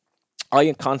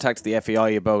 I contacted the FAI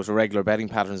about irregular betting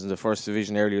patterns in the first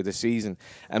division earlier this season,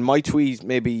 and my tweet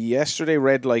maybe yesterday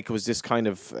read like it was this kind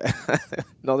of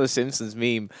another Simpsons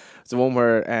meme. It's the one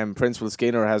where Principal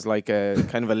Skinner has like a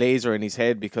kind of a laser in his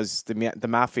head because the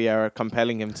mafia are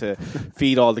compelling him to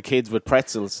feed all the kids with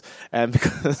pretzels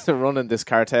because they're running this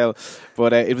cartel.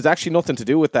 But it was actually nothing to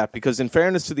do with that, because in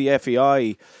fairness to the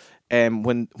FAI,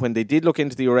 when they did look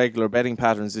into the irregular betting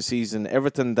patterns this season,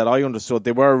 everything that I understood,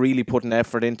 they were really putting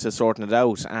effort into sorting it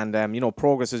out, and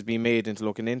progress has been made into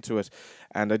looking into it,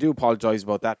 and I do apologise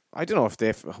about that. I don't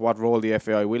know what role the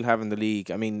FAI will have in the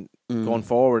league. I mean, going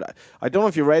forward, I don't know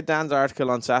if you read Dan's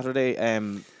article on Saturday.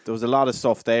 There was a lot of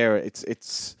stuff there.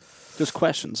 There's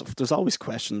questions. There's always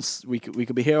questions. We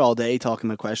could be here all day talking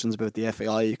about questions about the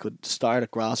FAI. You could start at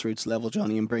grassroots level,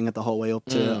 Johnny, and bring it the whole way up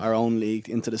to our own league,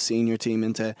 into the senior team,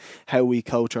 into how we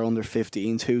coach our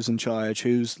under-15s, who's in charge,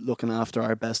 who's looking after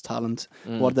our best talent,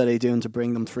 what are they doing to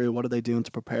bring them through, what are they doing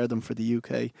to prepare them for the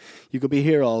UK. You could be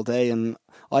here all day, and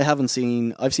I've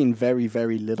seen very,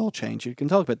 very little change. You can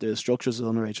talk about the structures of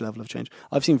underage level of change.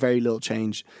 I've seen very little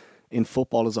change in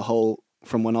football as a whole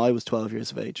from when I was 12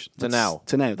 years of age. To now.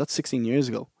 That's 16 years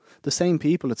ago. the same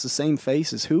people, it's the same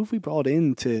faces. Who have we brought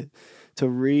in to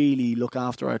really look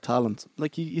after our talent?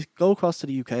 Like, you go across to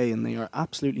the UK and they are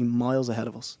absolutely miles ahead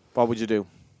of us. What would you do?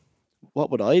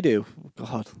 What would I do?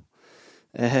 God,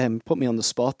 put me on the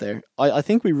spot there. I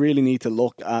think we really need to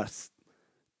look at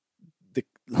the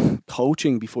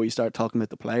coaching before you start talking about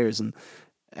the players, and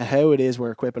how it is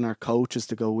we're equipping our coaches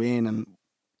to go in, and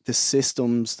the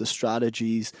systems, the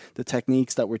strategies, the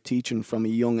techniques that we're teaching from a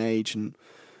young age, and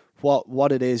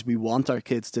what it is we want our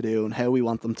kids to do and how we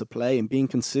want them to play, and being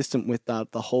consistent with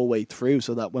that the whole way through,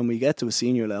 so that when we get to a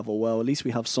senior level, well, at least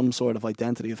we have some sort of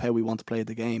identity of how we want to play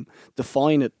the game,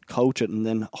 define it, coach it, and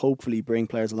then hopefully bring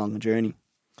players along the journey.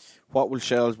 What will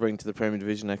Shells bring to the Premier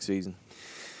Division next season?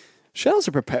 Shells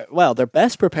are prepared. Well, they're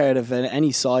best prepared of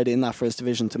any side in that first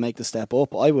division to make the step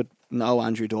up. I would know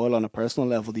Andrew Doyle on a personal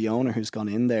level, the owner who's gone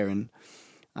in there, and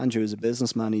Andrew is a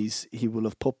businessman. He will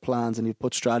have put plans and he'll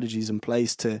put strategies in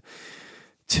place to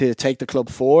take the club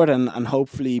forward and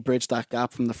hopefully bridge that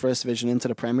gap from the first division into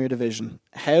the Premier Division.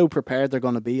 How prepared they're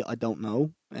going to be, I don't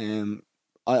know.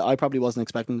 I probably wasn't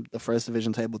expecting the first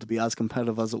division table to be as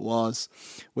competitive as it was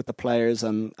with the players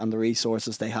and the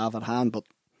resources they have at hand. But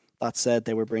that said,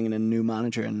 they were bringing in a new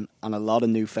manager and a lot of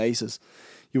new faces.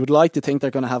 You would like to think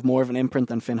they're going to have more of an imprint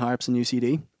than Finn Harps and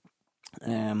UCD.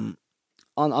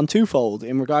 On twofold,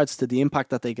 in regards to the impact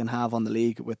that they can have on the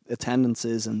league with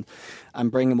attendances and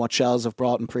bringing what Shells have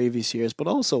brought in previous years, but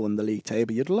also in the league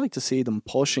table. You'd like to see them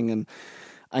pushing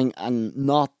and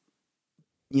not,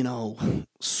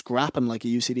 scrapping like a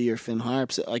UCD or Finn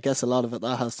Harps. I guess a lot of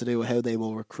that has to do with how they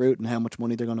will recruit and how much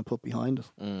money they're going to put behind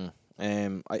it.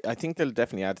 I think they'll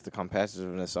definitely add to the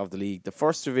competitiveness of the league. The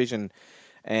first division,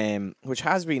 which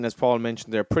has been, as Paul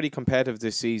mentioned, they're pretty competitive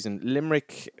this season.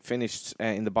 Limerick finished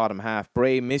in the bottom half.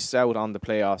 Bray missed out on the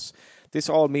playoffs. This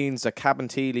all means that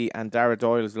Cabinteely and Dara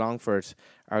Doyle's Longford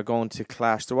are going to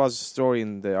clash. There was a story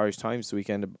in the Irish Times the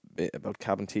weekend about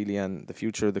Cabinteely and the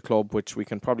future of the club, which we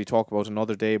can probably talk about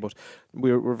another day, but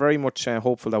we're very much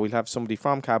hopeful that we'll have somebody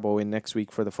from Cabo in next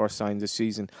week for the first time this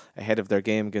season ahead of their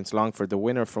game against Longford, the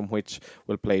winner from which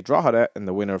will play Drogheda and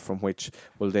the winner from which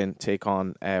will then take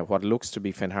on what looks to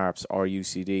be Finn Harps or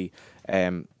UCD.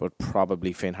 But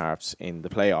probably Finn Harps in the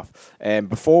playoff.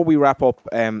 Before we wrap up,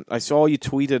 I saw you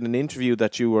tweeted an interview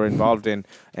that you were involved in.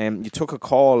 You took a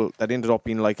call that ended up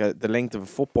being like the length of a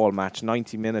football match,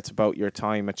 90 minutes, about your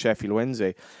time at Sheffield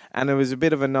Wednesday. And it was a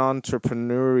bit of an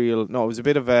entrepreneurial... No, it was a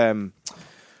bit of...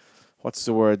 what's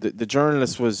the word? The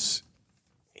journalist was...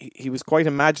 He was quite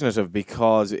imaginative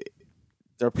because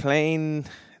they're playing...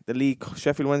 The league,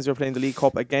 Sheffield Wednesday are playing the League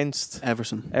Cup against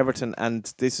Everton,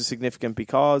 and this is significant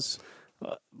because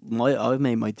I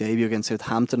made my debut against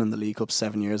Southampton in the League Cup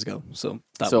 7 years ago, so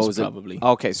that was probably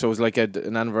okay. So it was like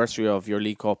an anniversary of your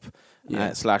League Cup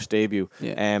 / debut.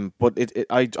 Yeah. But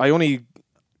I only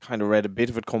kind of read a bit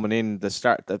of it coming in. The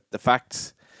start, the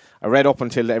facts. I read up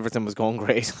until everything was going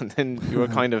great, and then you were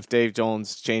kind of Dave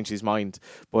Jones changed his mind.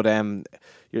 But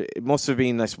it must have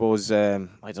been, I suppose, I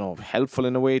don't know, helpful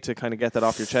in a way to kind of get that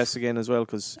off your chest again as well,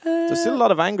 because there's still a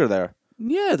lot of anger there.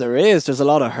 Yeah, there is. There's a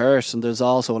lot of hurt, and there's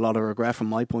also a lot of regret from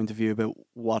my point of view about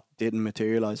what didn't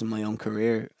materialise in my own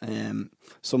career.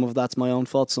 Some of that's my own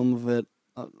fault. Some of it,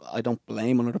 I don't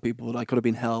blame on other people, but I could have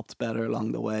been helped better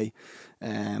along the way.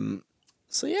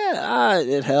 So yeah,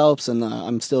 it helps, and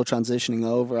I'm still transitioning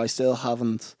over. I still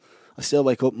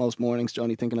wake up most mornings,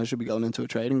 Johnny, thinking I should be going into a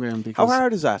trading ground. Because how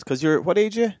hard is that? Because what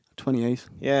age are you? 28.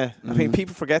 Yeah, I mean,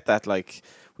 people forget that. Like,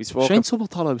 we spoke. Shane Subble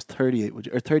thought I was 38,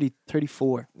 or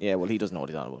 34. Yeah, well, he doesn't know what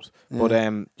he's on about.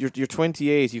 Yeah. But you're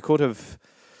 28. You could have.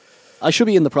 I should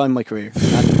be in the prime of my career.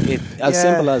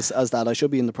 Simple as that, I should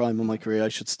be in the prime of my career. I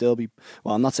should still be...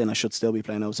 Well, I'm not saying I should still be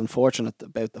playing. I was unfortunate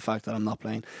about the fact that I'm not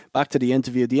playing. Back to the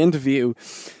interview. The interview,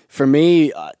 for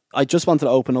me, I just wanted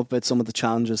to open up about some of the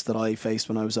challenges that I faced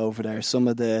when I was over there. Some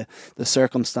of the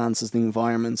circumstances, the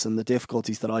environments and the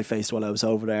difficulties that I faced while I was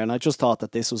over there. And I just thought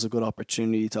that this was a good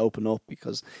opportunity to open up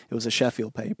because it was a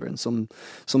Sheffield paper. And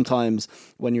sometimes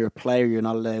when you're a player, you're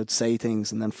not allowed to say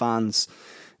things, and then fans...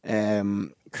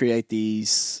 create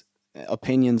these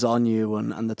opinions on you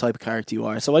and the type of character you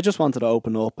are. So I just wanted to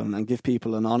open up and give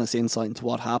people an honest insight into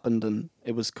what happened, and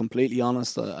it was completely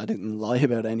honest. I didn't lie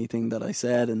about anything that I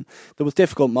said, and there was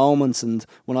difficult moments, and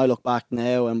when I look back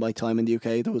now and my time in the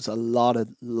UK, there was a lot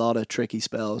of tricky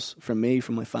spells from me,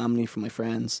 from my family, from my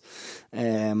friends,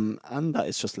 and that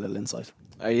is just a little insight.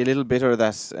 Are you a little bitter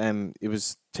that it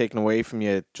was taken away from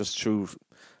you just through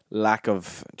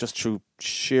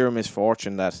sheer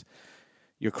misfortune, that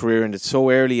your career, and it's so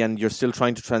early, and you're still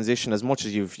trying to transition. As much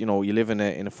as you live in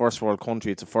a first world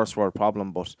country, it's a first world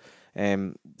problem, but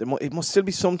it must still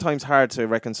be sometimes hard to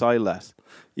reconcile that.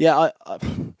 Yeah,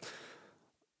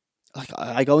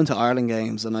 I go into Ireland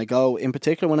games, and I go, in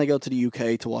particular when I go to the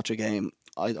UK to watch a game,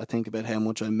 I think about how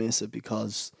much I miss it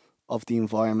because of the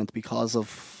environment, because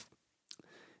of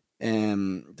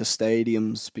the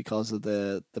stadiums, because of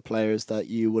the players that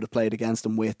you would have played against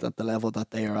them with at the level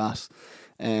that they are at.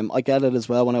 I get it as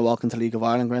well when I walk into League of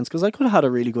Ireland grounds, because I could have had a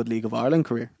really good League of Ireland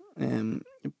career.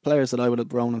 Players that I would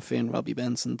have, Ronan Finn, Robbie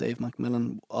Benson, Dave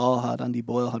McMillan, all had, Andy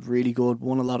Boyle had really good,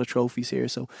 won a lot of trophies here,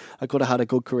 so I could have had a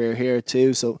good career here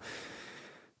too. So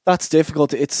that's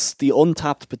difficult. It's the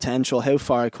untapped potential, how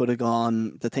far I could have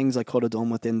gone, the things I could have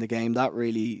done within the game, that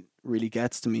really, really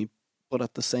gets to me. But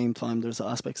at the same time, there's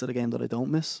aspects of the game that I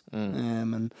don't miss.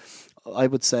 And I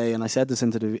would say, and I said this in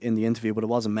the interview, but it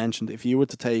wasn't mentioned, if you were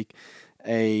to take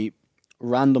a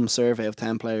random survey of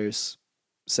 10 players,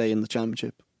 say in the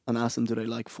Championship, and ask them, do they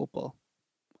like football?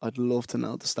 I'd love to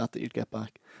know the stat that you'd get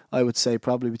back. I would say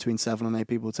probably between 7 and 8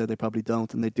 people would say they probably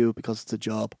don't, and they do it because it's a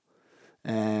job.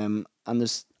 And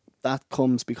that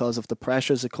comes because of the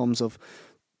pressures. It comes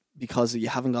because you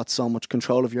haven't got so much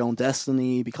control of your own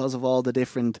destiny, because of all the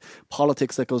different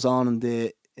politics that goes on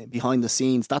behind the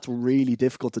scenes. That's really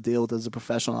difficult to deal with as a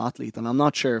professional athlete, and I'm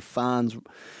not sure fans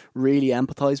really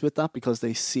empathise with that because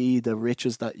they see the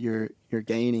riches that you're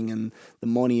gaining and the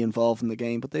money involved in the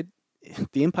game. But the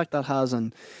impact that has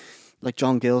on, like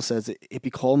John Gill says, it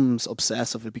becomes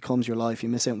obsessive. It becomes your life. You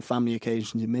miss out on family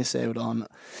occasions. You miss out on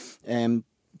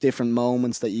different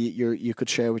moments that you could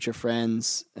share with your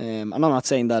friends. And I'm not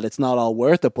saying that it's not all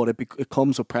worth it, but it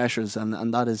comes with pressures,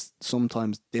 and that is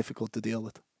sometimes difficult to deal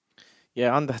with.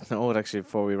 Yeah, on that note, actually,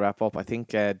 before we wrap up, I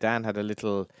think Dan had a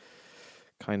little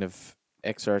kind of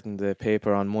excerpt in the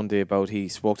paper on Monday about he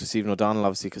spoke to Stephen O'Donnell,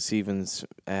 obviously, because Stephen's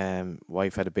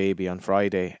wife had a baby on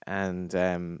Friday,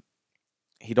 and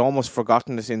he'd almost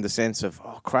forgotten it in the sense of,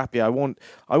 oh crap, yeah, I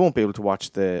won't be able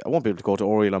to go to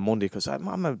Oriel on Monday because I'm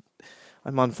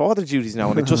on father duties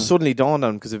now, and it just suddenly dawned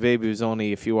on him because the baby was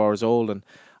only a few hours old. And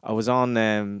I was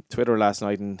on Twitter last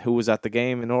night, and who was at the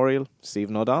game in Oriel?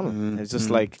 Stephen O'Donnell. It's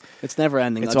just like, it's never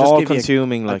ending. It's all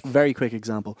consuming. A very quick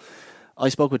example. I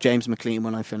spoke with James McLean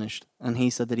when I finished, and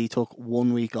he said that he took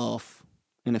 1 week off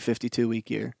in a 52-week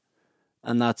year,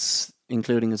 and that's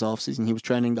including his off season. He was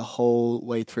training the whole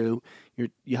way through.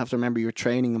 You have to remember, you're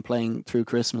training and playing through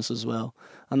Christmas as well,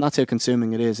 and that's how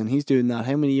consuming it is. And he's doing that.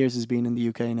 How many years has he been in the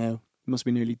UK now? It must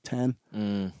be nearly 10.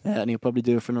 And he'll probably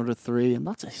do it for another 3. And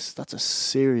that's a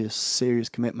serious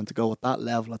commitment to go at that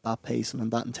level, at that pace,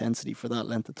 and that intensity for that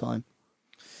length of time.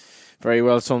 Very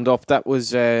well summed up. That was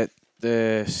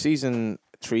the season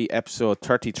 3 episode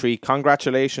 33.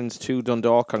 Congratulations to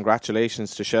Dundalk,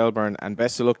 congratulations to Shelbourne, and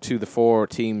best of luck to the 4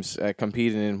 teams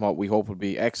competing in what we hope will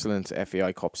be excellent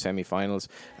FAI Cup semi-finals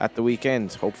at the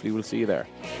weekend. Hopefully we'll see you there.